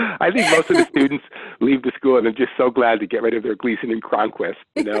 I think most of the students leave the school and are just so glad to get rid of their Gleason and Cronquist,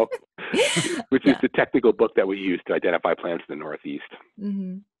 which is the technical book that we use to identify plants in the Northeast.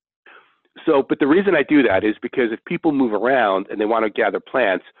 Mm-hmm. So, but the reason I do that is because if people move around and they want to gather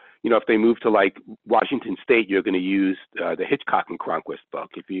plants, if they move to like Washington State, you're going to use the Hitchcock and Cronquist book.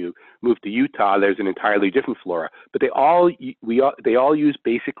 If you move to Utah, there's an entirely different flora. But they all use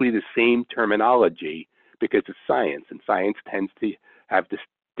basically the same terminology because it's science, and science tends to have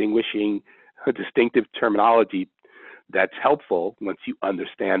distinctive terminology that's helpful once you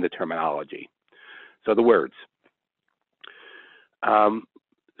understand the terminology. So the words: Um,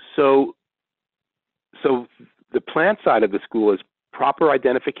 so, so the plant side of the school is proper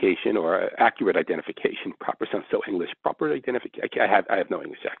identification or accurate identification. Proper sounds so English. Proper identification. I have no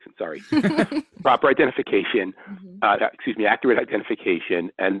English accent. Sorry. Proper identification. Accurate identification,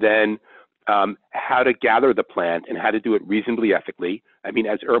 and then how to gather the plant and how to do it reasonably ethically. I mean,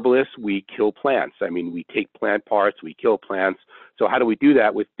 as herbalists, we kill plants. I mean, we take plant parts, we kill plants. So how do we do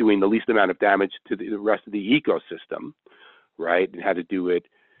that with doing the least amount of damage to the rest of the ecosystem, right? And how to do it,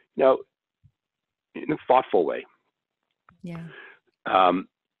 in a thoughtful way. Yeah.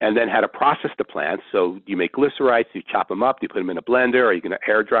 And then how to process the plants. So you make glycerites, you chop them up, you put them in a blender, or you're going to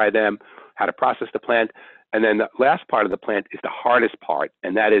air dry them, how to process the plant. And then the last part of the plant is the hardest part,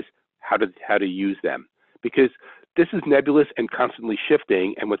 and that is how to use them. Because this is nebulous and constantly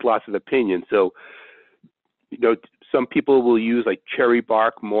shifting and with lots of opinions. So, some people will use like cherry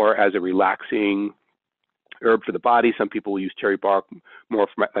bark more as a relaxing herb for the body. Some people will use cherry bark more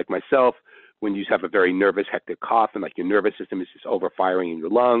for like myself, when you have a very nervous, hectic cough and like your nervous system is just overfiring in your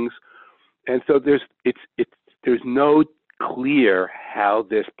lungs. And so there's no clear how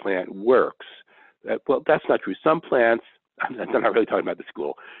this plant works. Well, that's not true. Some plants, I'm not really talking about the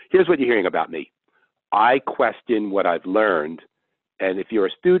school. Here's what you're hearing about me. I question what I've learned. And if you're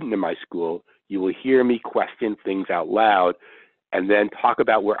a student in my school, you will hear me question things out loud and then talk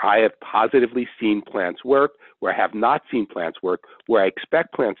about where I have positively seen plants work, where I have not seen plants work, where I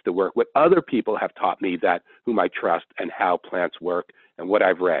expect plants to work, what other people have taught me that whom I trust and how plants work and what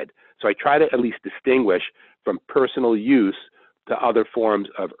I've read. So I try to at least distinguish from personal use to other forms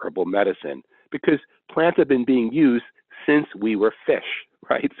of herbal medicine, because plants have been being used since we were fish,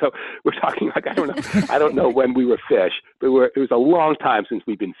 right? So we're talking like, I don't know when we were fish, but it was a long time since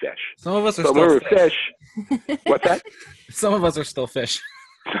we've been fish. Some of us are but still when we were fish. What's that? Some of us are still fish.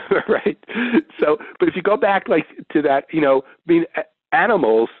 Right. So, but if you go back like to that,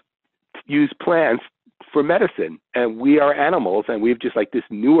 animals use plants for medicine, and we are animals, and we've just like this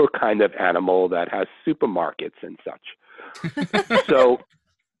newer kind of animal that has supermarkets and such. So,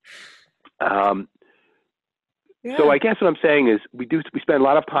 So I guess what I'm saying is we spend a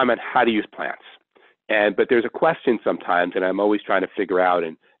lot of time on how to use plants, but there's a question sometimes, and I'm always trying to figure out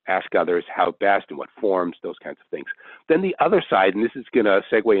and ask others how best and what forms, those kinds of things. Then the other side, and this is going to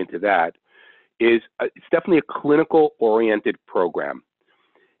segue into that, is it's definitely a clinical-oriented program.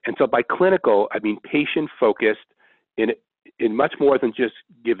 And so by clinical, I mean patient-focused in much more than just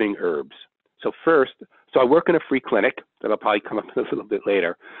giving herbs. So I work in a free clinic, that'll probably come up a little bit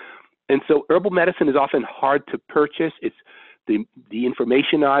later. And so herbal medicine is often hard to purchase. It's the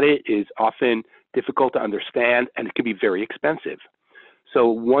information on it is often difficult to understand, and it can be very expensive. So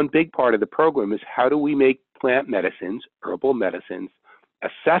one big part of the program is how do we make plant medicines, herbal medicines,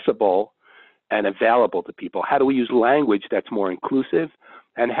 accessible and available to people? How do we use language that's more inclusive?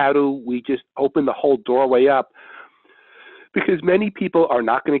 And how do we just open the whole doorway up? Because many people are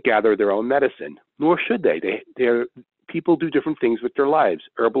not going to gather their own medicine, nor should they. People do different things with their lives.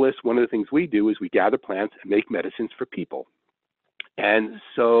 Herbalists, one of the things we do is we gather plants and make medicines for people. And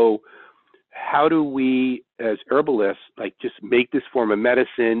so how do we, as herbalists, like just make this form of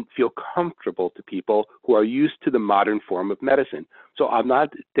medicine feel comfortable to people who are used to the modern form of medicine? So I'm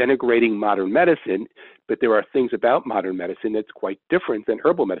not denigrating modern medicine, but there are things about modern medicine that's quite different than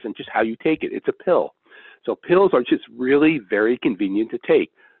herbal medicine, just how you take it. It's a pill. So pills are just really very convenient to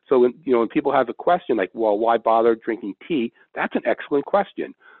take. So when people have a question like, well, why bother drinking tea? That's an excellent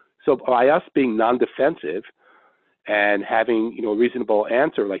question. So by us being non-defensive and having a reasonable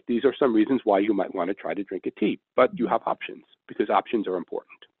answer, like these are some reasons why you might want to try to drink a tea, but you have options because options are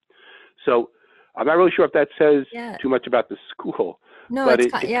important. So I'm not really sure if that says too much about the school. No, but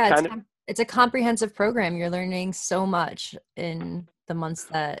it's a comprehensive program. You're learning so much in the months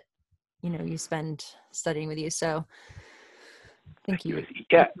that you spend studying with you. So thank you.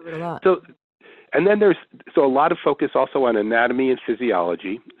 Yeah. A lot. So, and then there's a lot of focus also on anatomy and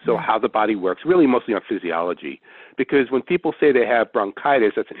physiology. So how the body works, really mostly on physiology, because when people say they have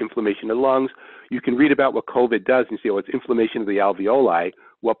bronchitis, that's an inflammation of the lungs. You can read about what COVID does and see, it's inflammation of the alveoli.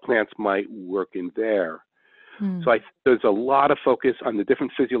 What plants might work in there? So there's a lot of focus on the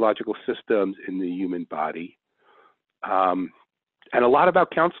different physiological systems in the human body, and a lot about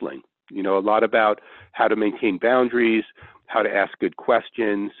counseling. A lot about how to maintain boundaries, how to ask good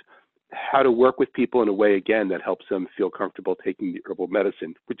questions, how to work with people in a way, again, that helps them feel comfortable taking the herbal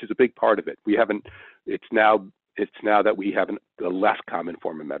medicine, which is a big part of it. It's now that we have a less common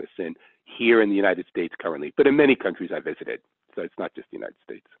form of medicine here in the United States currently, but in many countries I visited. So it's not just the United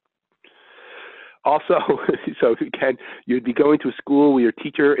States. Also, so again, you'd be going to a school where your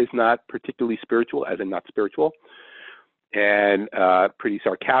teacher is not particularly spiritual, as in not spiritual. and pretty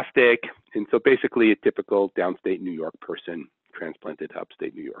sarcastic. And so basically a typical downstate New York person transplanted to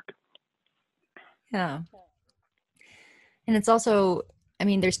upstate New York. Yeah. And it's also, I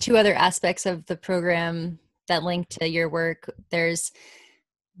mean, there's two other aspects of the program that link to your work. There's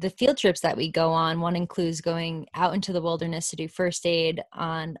the field trips that we go on. One includes going out into the wilderness to do first aid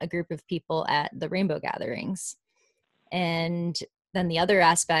on a group of people at the rainbow gatherings. And then the other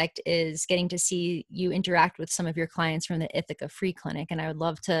aspect is getting to see you interact with some of your clients from the Ithaca Free Clinic. And I would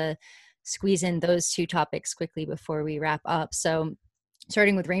love to squeeze in those two topics quickly before we wrap up. So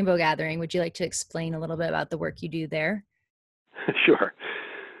starting with rainbow gathering, would you like to explain a little bit about the work you do there? Sure.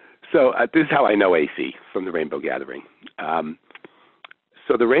 So this is how I know AC, from the Rainbow Gathering.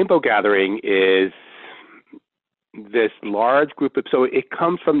 So the Rainbow Gathering is this large group of, so it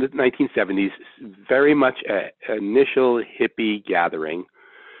comes from the 1970s, very much an initial hippie gathering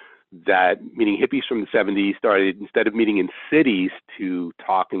that, meaning hippies from the 70s started, instead of meeting in cities to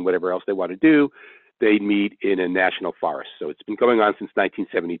talk and whatever else they want to do, they'd meet in a national forest. So it's been going on since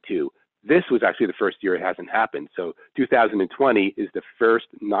 1972. This was actually the first year it hasn't happened. So 2020 is the first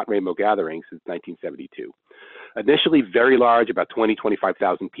not rainbow gathering since 1972. Initially very large, about 20,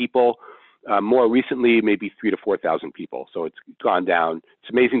 25,000 people. More recently, maybe 3,000 to 4,000 people. So it's gone down. It's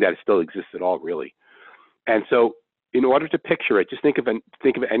amazing that it still exists at all, really. And so in order to picture it, just think of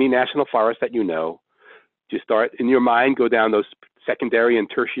any national forest that you know. Just start in your mind, go down those secondary and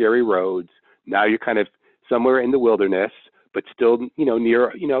tertiary roads. Now you're kind of somewhere in the wilderness, but still,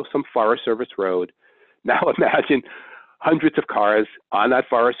 near, some Forest Service road. Now imagine hundreds of cars on that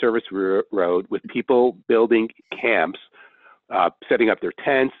Forest Service road with people building camps, setting up their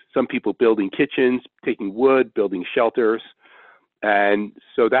tents, some people building kitchens, taking wood, building shelters. And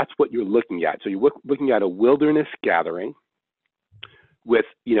so that's what you're looking at. So you're looking at a wilderness gathering with,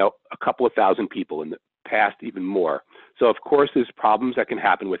 a couple of thousand people, in the past even more. So of course there's problems that can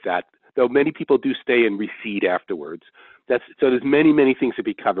happen with that, though many people do stay and recede afterwards. So there's many, many things to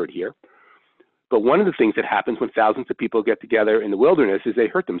be covered here. But one of the things that happens when thousands of people get together in the wilderness is they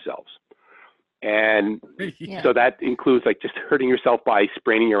hurt themselves. And so that includes like just hurting yourself by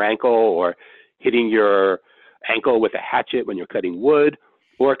spraining your ankle or hitting your ankle with a hatchet when you're cutting wood,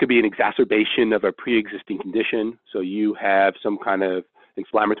 or it could be an exacerbation of a pre-existing condition. So you have some kind of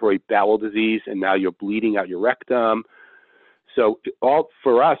inflammatory bowel disease and now you're bleeding out your rectum. So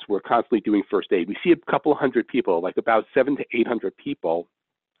for us, we're constantly doing first aid. We see a couple hundred people, like about 700 to 800 people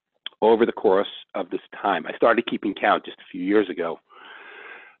over the course of this time. I started keeping count just a few years ago.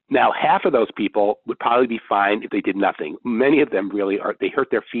 Now, half of those people would probably be fine if they did nothing. Many of them really they hurt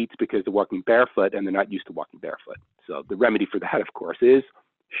their feet because they're walking barefoot and they're not used to walking barefoot. So the remedy for that, of course, is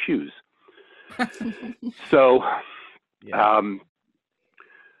shoes. So,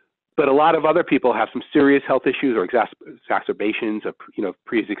 but a lot of other people have some serious health issues or exacerbations of,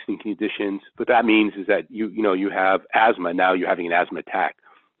 pre-existing conditions. What that means is that you have asthma. Now you're having an asthma attack.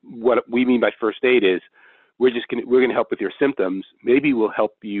 What we mean by first aid is we're going to help with your symptoms. Maybe we'll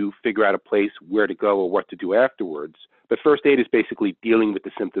help you figure out a place where to go or what to do afterwards. But first aid is basically dealing with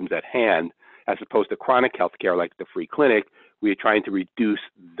the symptoms at hand, as opposed to chronic health care like the free clinic. We are trying to reduce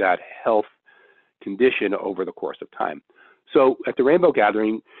that health condition over the course of time. So at the Rainbow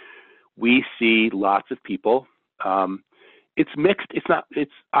Gathering, we see lots of people. It's mixed.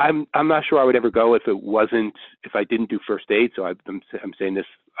 I'm not sure I would ever go if I didn't do first aid. So I'm saying this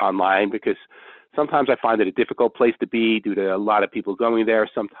online because sometimes I find it a difficult place to be due to a lot of people going there.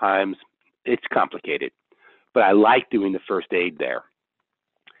 Sometimes it's complicated, but I like doing the first aid there.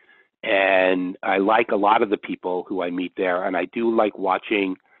 And I like a lot of the people who I meet there. And I do like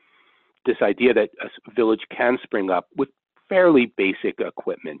watching this idea that a village can spring up with fairly basic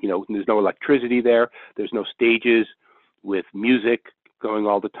equipment. There's no electricity there. There's no stages with music going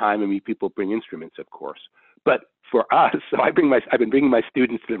all the time. I mean, people bring instruments, of course. But for us, so I've been bringing my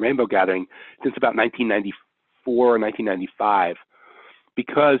students to the Rainbow Gathering since about 1994 or 1995,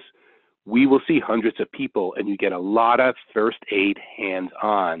 because we will see hundreds of people and you get a lot of first aid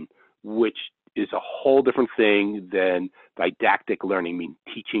hands-on, which is a whole different thing than didactic learning, I mean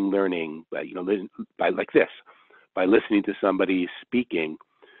teaching learning, by like this, by listening to somebody speaking,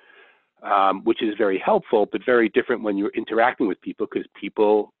 which is very helpful, but very different when you're interacting with people, because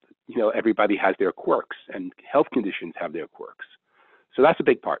people, everybody has their quirks and health conditions have their quirks. So that's a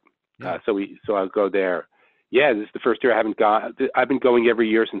big part. Yeah. So I'll go there. Yeah, this is the first year I haven't gone. I've been going every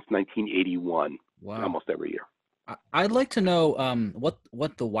year since 1981. Wow. Almost every year. I'd like to know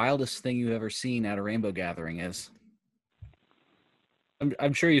what the wildest thing you've ever seen at a Rainbow Gathering is.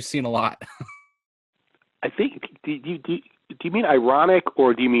 I'm sure you've seen a lot. I think, do you mean ironic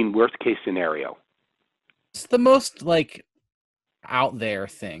or do you mean worst case scenario? It's the most like out there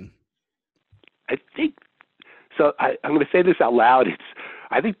thing. I think so. I'm going to say this out loud.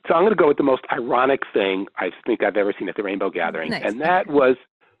 I think so. I'm going to go with the most ironic thing I think I've ever seen at the Rainbow Gathering, Nice. and that was.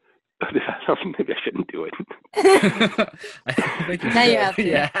 Maybe I shouldn't do it. I think Now you have to.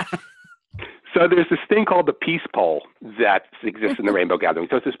 Yeah. So there's this thing called the peace pole that exists in the Rainbow Gathering.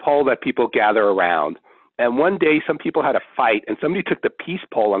 So it's this pole that people gather around. And one day, some people had a fight, and somebody took the peace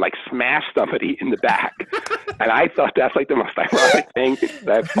pole and like smashed somebody in the back. And I thought that's like the most ironic thing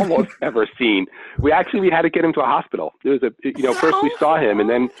that I've almost ever seen. We had to get him to a hospital. There was first we saw him, and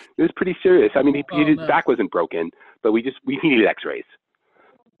then it was pretty serious. I mean, his back wasn't broken, but we needed X-rays.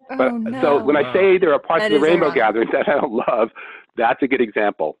 But so when I say there are parts of the Rainbow Gathering that I don't love, that's a good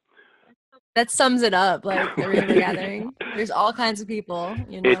example. That sums it up, like the Rainbow Gathering. There's all kinds of people,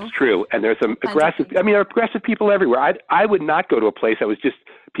 you know. It's true, and there's some aggressive. I mean, there are aggressive people everywhere. I would not go to a place that was just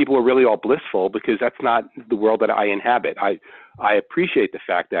people were really all blissful, because that's not the world that I inhabit. I appreciate the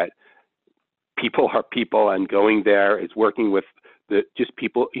fact that people are people, and going there is working with just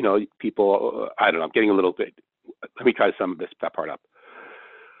people. People. I don't know. I'm getting a little bit. Let me try to sum that part up.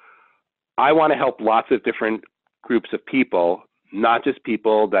 I want to help lots of different groups of people, not just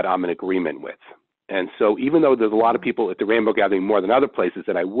people that I'm in agreement with. And so even though there's a lot of people at the Rainbow Gathering more than other places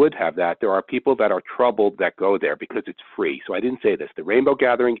that I would have that, there are people that are troubled that go there because it's free. So I didn't say this. The Rainbow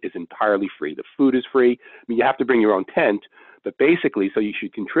Gathering is entirely free. The food is free. I mean, you have to bring your own tent, but basically, so you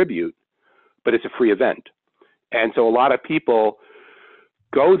should contribute, but it's a free event. And so a lot of people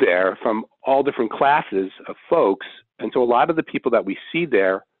go there from all different classes of folks. And so a lot of the people that we see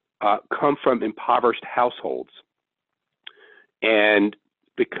there come from impoverished households. And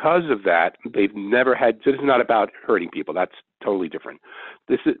because of that, they've never had, so this is not about hurting people, that's totally different.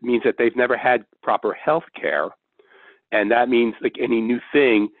 Means that they've never had proper health care, and that means like any new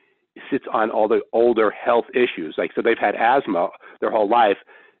thing sits on all the older health issues. Like, so they've had asthma their whole life,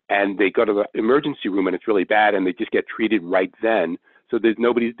 and they go to the emergency room and it's really bad, and they just get treated right then. So they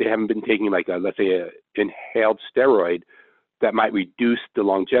haven't been taking like let's say an inhaled steroid that might reduce the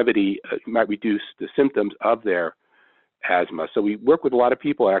longevity, might reduce the symptoms of their asthma. So we work with a lot of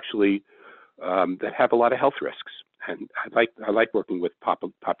people actually that have a lot of health risks, and I like working with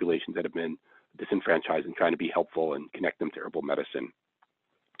populations that have been disenfranchised and trying to be helpful and connect them to herbal medicine.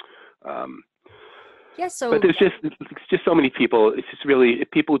 But there's just so many people. It's just really,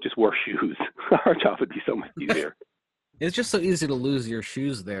 if people just wore shoes, our job would be so much easier. It's just so easy to lose your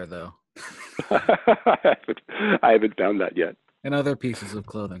shoes there, though. I haven't found that yet. And other pieces of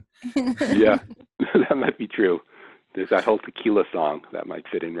clothing. Yeah, that might be true. There's that whole tequila song that might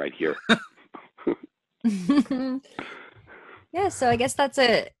fit in right here. Yeah, so I guess that's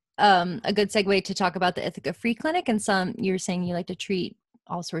a good segue to talk about the Ithaca Free Clinic. And you were saying you like to treat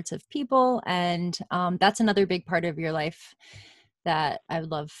all sorts of people, and that's another big part of your life that I would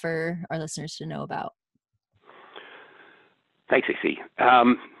love for our listeners to know about. Thanks, AC.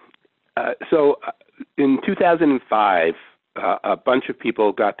 So in 2005, a bunch of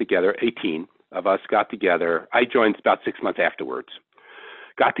people got together, 18 of us got together. I joined about 6 months afterwards.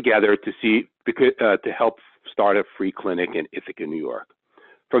 Got together to help start a free clinic in Ithaca, New York.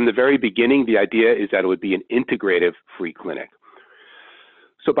 From the very beginning, the idea is that it would be an integrative free clinic.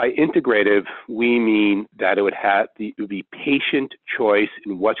 So by integrative, we mean that it would be patient choice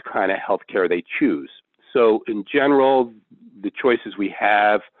in what kind of healthcare they choose. So in general, the choices we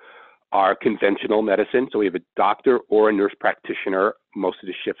have are conventional medicine. So we have a doctor or a nurse practitioner, most of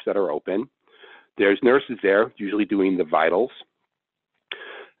the shifts that are open. There's nurses there, usually doing the vitals.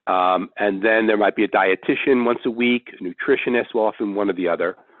 And then there might be a dietitian once a week, a nutritionist, well, often one or the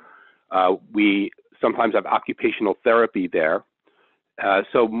other. We sometimes have occupational therapy there.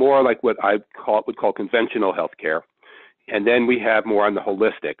 So more like what I would call conventional healthcare. And then we have more on the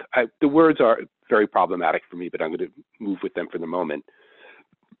holistic. The words are very problematic for me, but I'm going to move with them for the moment.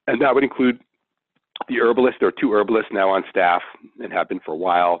 And that would include the herbalist. There are 2 herbalists now on staff and have been for a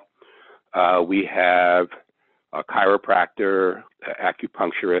while. We have a chiropractor,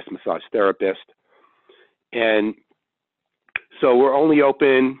 acupuncturist, massage therapist. And so we're only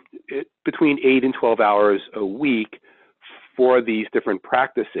open between 8 and 12 hours a week for these different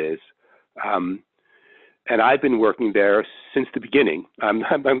practices. And I've been working there since the beginning. I'm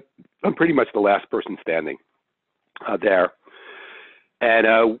pretty much the last person standing there.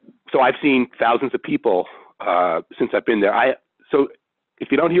 And so I've seen thousands of people since I've been there. So if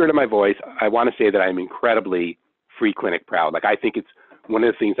you don't hear it in my voice, I want to say that I'm incredibly free clinic proud. Like, I think it's one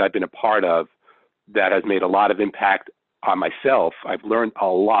of the things I've been a part of that has made a lot of impact on myself. I've learned a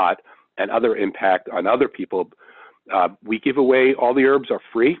lot, and other impact on other people. We give away, all the herbs are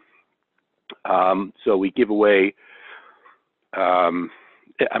free. So we give away, I'm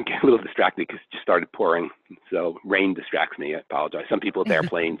getting a little distracted because it just started pouring. So rain distracts me. I apologize. Some people it's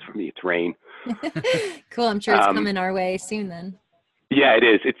airplanes. For me, it's rain. Cool. I'm sure it's coming our way soon then. Yeah, it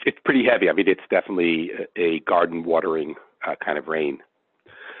is. It's pretty heavy. I mean, it's definitely a garden watering kind of rain.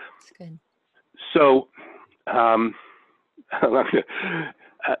 That's good. So,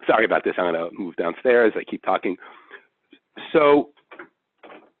 sorry about this. I'm going to move downstairs. I keep talking. So,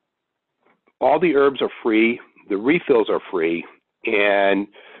 all the herbs are free. The refills are free, and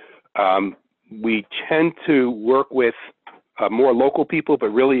we tend to work with more local people, but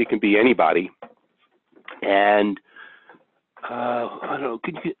really it can be anybody. And I don't know,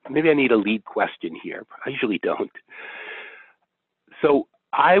 maybe I need a lead question here. I usually don't. So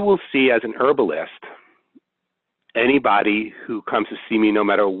I will see as an herbalist anybody who comes to see me, no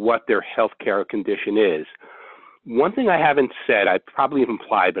matter what their healthcare condition is. One thing I haven't said, I probably have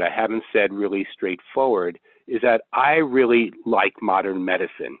implied, but I haven't said really straightforward, is that I really like modern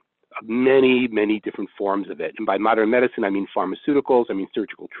medicine, many, many different forms of it. And by modern medicine, I mean pharmaceuticals, I mean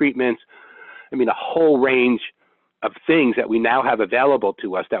surgical treatments, I mean a whole range of things that we now have available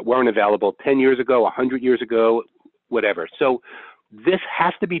to us that weren't available 10 years ago, 100 years ago, whatever. So this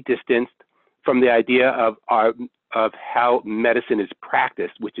has to be distanced from the idea of how medicine is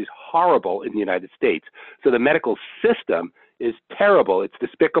practiced, which is horrible in the United States. So the medical system is terrible. It's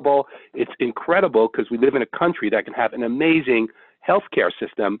despicable. It's incredible because we live in a country that can have an amazing healthcare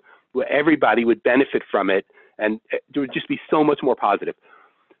system where everybody would benefit from it, and it would just be so much more positive.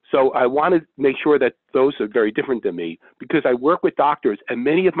 So I want to make sure that those are very different than me, because I work with doctors and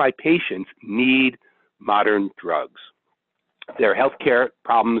many of my patients need modern drugs. Their healthcare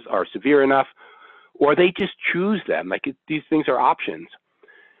problems are severe enough, or they just choose them. Like these things are options.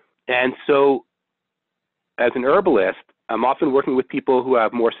 And so as an herbalist, I'm often working with people who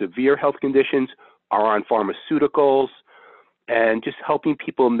have more severe health conditions, are on pharmaceuticals, and just helping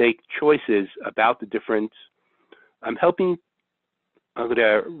people make choices about the difference. I'm going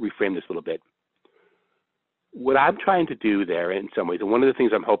to reframe this a little bit. What I'm trying to do there in some ways, and one of the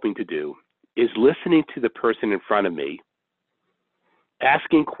things I'm hoping to do, is listening to the person in front of me,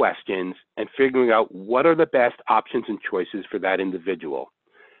 asking questions and figuring out what are the best options and choices for that individual,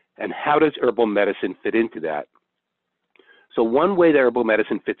 and how does herbal medicine fit into that. So one way that herbal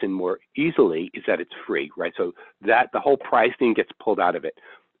medicine fits in more easily is that it's free, right? So that the whole price thing gets pulled out of it.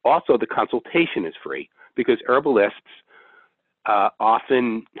 Also, the consultation is free because herbalists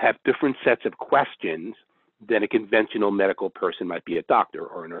often have different sets of questions than a conventional medical person might be, a doctor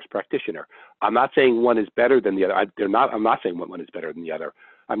or a nurse practitioner. I'm not saying one is better than the other. I'm not saying one is better than the other.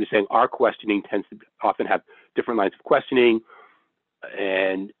 I'm just saying our questioning tends to often have different lines of questioning.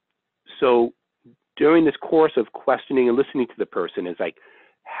 And so during this course of questioning and listening to the person is like,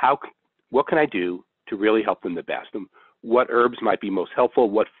 what can I do to really help them the best? And what herbs might be most helpful?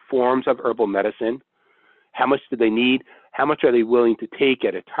 What forms of herbal medicine? How much do they need? How much are they willing to take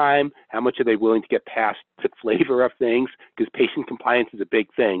at a time? How much are they willing to get past the flavor of things? Because patient compliance is a big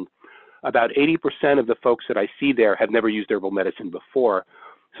thing. About 80% of the folks that I see there have never used herbal medicine before.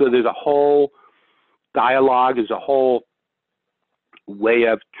 So there's a whole dialogue, there's a whole way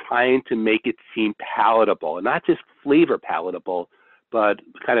of trying to make it seem palatable, and not just flavor palatable, but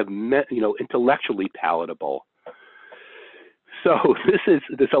kind of intellectually palatable. So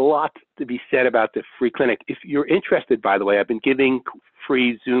there's a lot to be said about the free clinic. If you're interested, by the way, I've been giving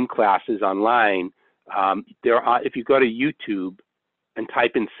free Zoom classes online. If you go to YouTube and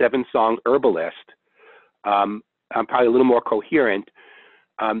type in 7-Song Herbalist, I'm probably a little more coherent.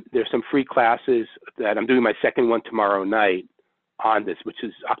 There's some free classes that I'm doing my second one tomorrow night on this, which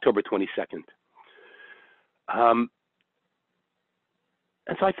is October 22nd.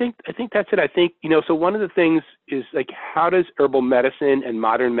 And so I think that's it. I think, so one of the things is like, how does herbal medicine and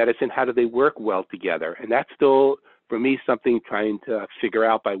modern medicine, how do they work well together? And that's still, for me, something trying to figure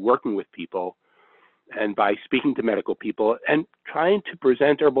out by working with people and by speaking to medical people and trying to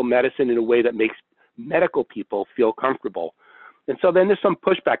present herbal medicine in a way that makes medical people feel comfortable. And so then there's some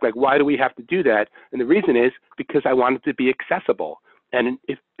pushback, like, why do we have to do that? And the reason is because I want it to be accessible. And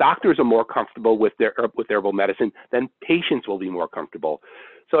if doctors are more comfortable with herbal medicine, then patients will be more comfortable.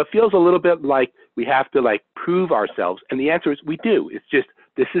 So it feels a little bit like we have to prove ourselves. And the answer is we do. It's just,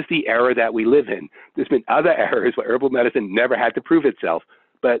 this is the era that we live in. There's been other eras where herbal medicine never had to prove itself.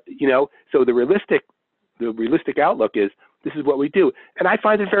 But, so the realistic outlook is this is what we do. And I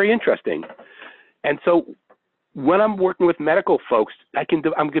find it very interesting. And so when I'm working with medical folks, I'm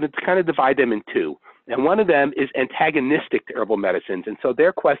going to kind of divide them in two. And one of them is antagonistic to herbal medicines. And so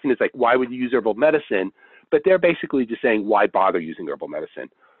their question is like, why would you use herbal medicine? But they're basically just saying, why bother using herbal medicine?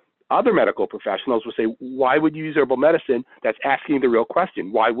 Other medical professionals will say, why would you use herbal medicine? That's asking the real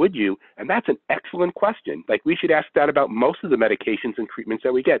question. Why would you? And that's an excellent question. Like, we should ask that about most of the medications and treatments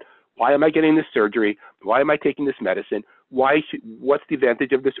that we get. Why am I getting this surgery? Why am I taking this medicine? What's the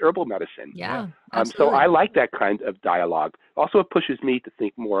advantage of this herbal medicine? Yeah, So absolutely. I like that kind of dialogue. Also, it pushes me to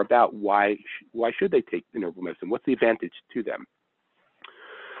think more about why should they take an herbal medicine? What's the advantage to them?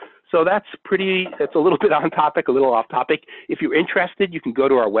 So that's a little bit on topic, a little off topic. If you're interested, you can go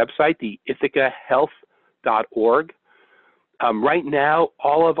to our website, the ithacahealth.org. Right now,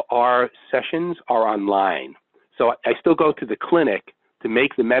 all of our sessions are online. So I still go to the clinic to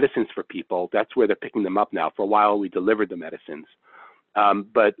make the medicines for people. That's where they're picking them up now. For a while, we delivered the medicines.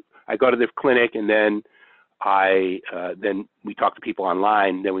 But I go to the clinic, and then then we talk to people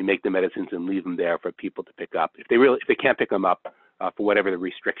online. Then we make the medicines and leave them there for people to pick up. If they can't pick them up for whatever the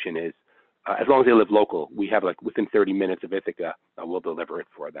restriction is, as long as they live local, we have like within 30 minutes of Ithaca, we'll deliver it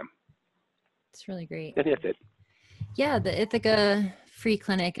for them. It's really great. And that's it. Yeah, the Ithaca Free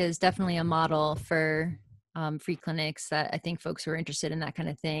Clinic is definitely a model for free clinics that I think folks who are interested in that kind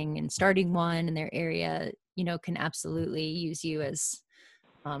of thing and starting one in their area, can absolutely use you as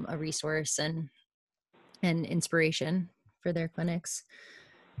a resource and inspiration for their clinics.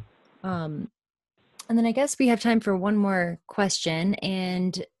 And then I guess we have time for one more question,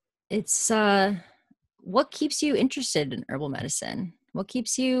 and it's what keeps you interested in herbal medicine? What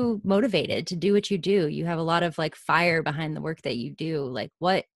keeps you motivated to do what you do? You have a lot of like fire behind the work that you do. Like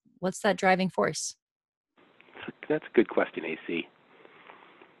what's that driving force? That's a good question, AC.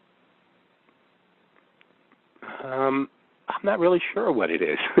 I'm not really sure what it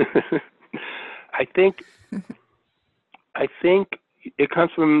is. I think it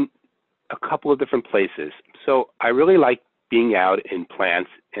comes from a couple of different places. So I really like being out in plants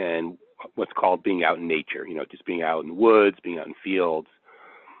and what's called being out in nature, just being out in the woods, being out in fields.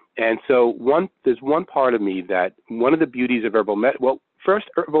 And so there's one part of me that one of the beauties of herbal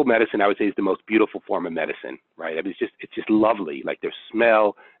medicine, I would say, is the most beautiful form of medicine, right? I mean, it's just lovely. Like, there's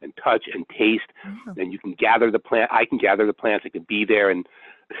smell and touch and taste, and you can gather the plant. I can gather the plants. I can be there and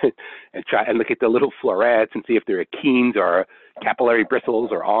try and look at the little florets and see if they're achenes or capillary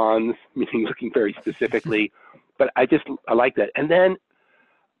bristles or awns, meaning looking very specifically. But I like that. And then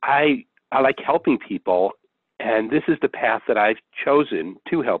I like helping people, and this is the path that I've chosen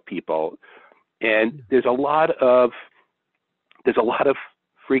to help people. And there's a lot of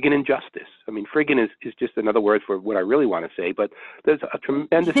friggin' injustice. I mean, friggin' is just another word for what I really want to say, but there's a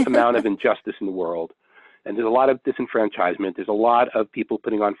tremendous amount of injustice in the world, and there's a lot of disenfranchisement. There's a lot of people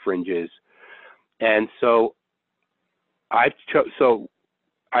putting on fringes. And so I've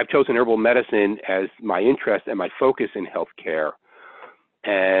chosen herbal medicine as my interest and my focus in healthcare.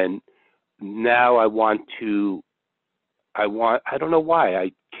 And now I don't know why,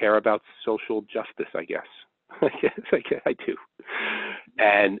 I care about social justice, I guess. I do.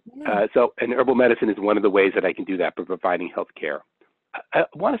 And and herbal medicine is one of the ways that I can do that by providing health care. I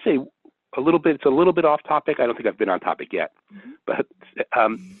want to say it's a little bit off topic. I don't think I've been on topic yet. But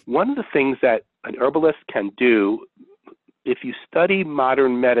one of the things that an herbalist can do, if you study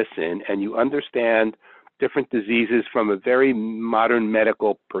modern medicine and you understand different diseases from a very modern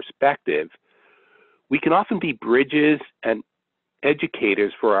medical perspective, we can often be bridges and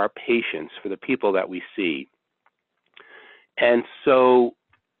educators for our patients, for the people that we see. And so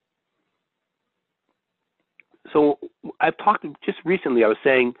I've talked just recently, I was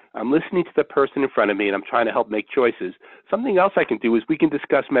saying, I'm listening to the person in front of me and I'm trying to help make choices. Something else I can do is we can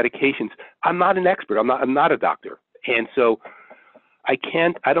discuss medications. I'm not an expert. I'm not a doctor. And so I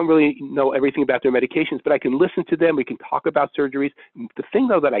don't really know everything about their medications, but I can listen to them. We can talk about surgeries. The thing,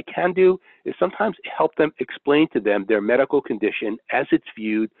 though, that I can do is sometimes help them explain to them their medical condition as it's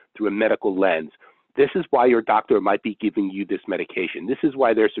viewed through a medical lens. This is why your doctor might be giving you this medication. This is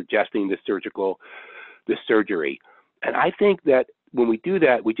why they're suggesting the surgery. And I think that when we do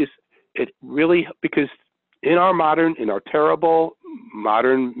that, because in our terrible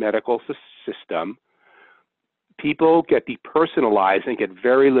modern medical system, people get depersonalized and get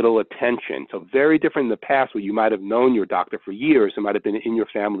very little attention. So very different in the past, where you might have known your doctor for years and might have been in your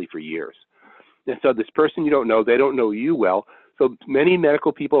family for years. And so this person you don't know, they don't know you well. So many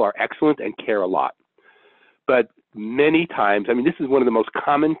medical people are excellent and care a lot. But many times, I mean, this is one of the most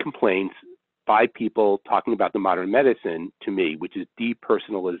common complaints by people talking about the modern medicine to me, which is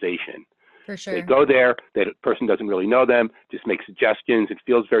depersonalization. For sure. They go there, that person doesn't really know them, just makes suggestions. It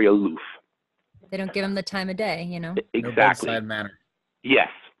feels very aloof. They don't give them the time of day, Exactly. No bedside manner. Yes,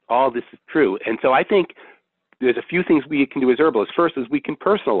 all this is true. And so I think there's a few things we can do as herbalists. First is we can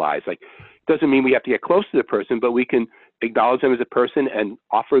personalize. Like, doesn't mean we have to get close to the person, but we can acknowledge them as a person and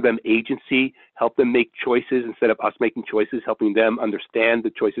offer them agency, help them make choices instead of us making choices, helping them understand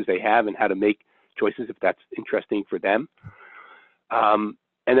the choices they have and how to make choices if that's interesting for them. And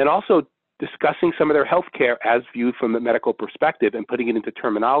then also discussing some of their healthcare as viewed from the medical perspective and putting it into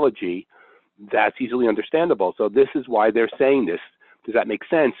terminology that's easily understandable. So this is why they're saying this. Does that make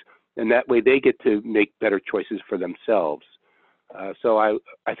sense? And that way they get to make better choices for themselves. So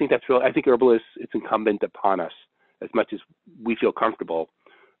I think that's real. I think herbalists, it's incumbent upon us as much as we feel comfortable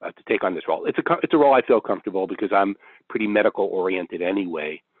to take on this role. It's a role I feel comfortable because I'm pretty medical oriented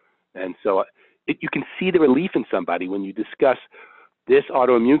anyway. And so you can see the relief in somebody when you discuss this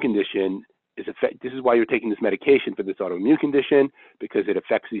autoimmune condition. This is why you're taking this medication for this autoimmune condition, because it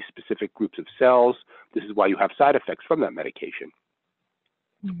affects these specific groups of cells. This is why you have side effects from that medication.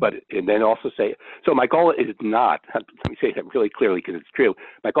 But, and then also say, so my goal is not, let me say that really clearly because it's true,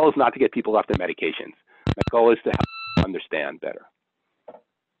 my goal is not to get people off their medications. My goal is to help them understand better.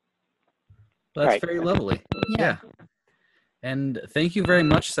 That's right. Very lovely. Yeah. And thank you very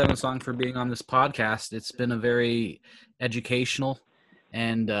much, Seven Song, for being on this podcast. It's been a very educational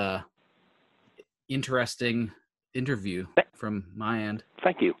and interesting interview from my end.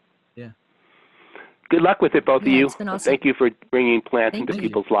 Thank you. Yeah. Good luck with it, both of you. It's been awesome. Thank you for bringing plants into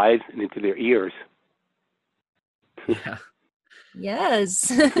people's lives and into their ears. Yeah.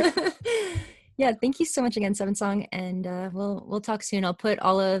 Yes. Yeah, thank you so much again, Seven Song, and we'll talk soon. I'll put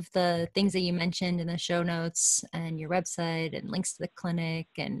all of the things that you mentioned in the show notes and your website and links to the clinic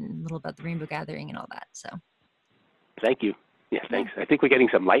and a little about the Rainbow Gathering and all that. So, thank you. Yes, thanks. I think we're getting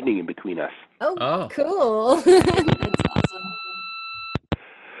some lightning in between us. Oh. Cool. That's awesome.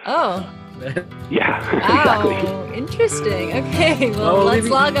 Oh. Yeah. Wow. Exactly. Interesting. Okay. Well, let's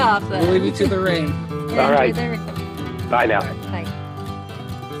log off then. We'll leave you to the rain. Yeah, all right. enjoy the rain. Bye now.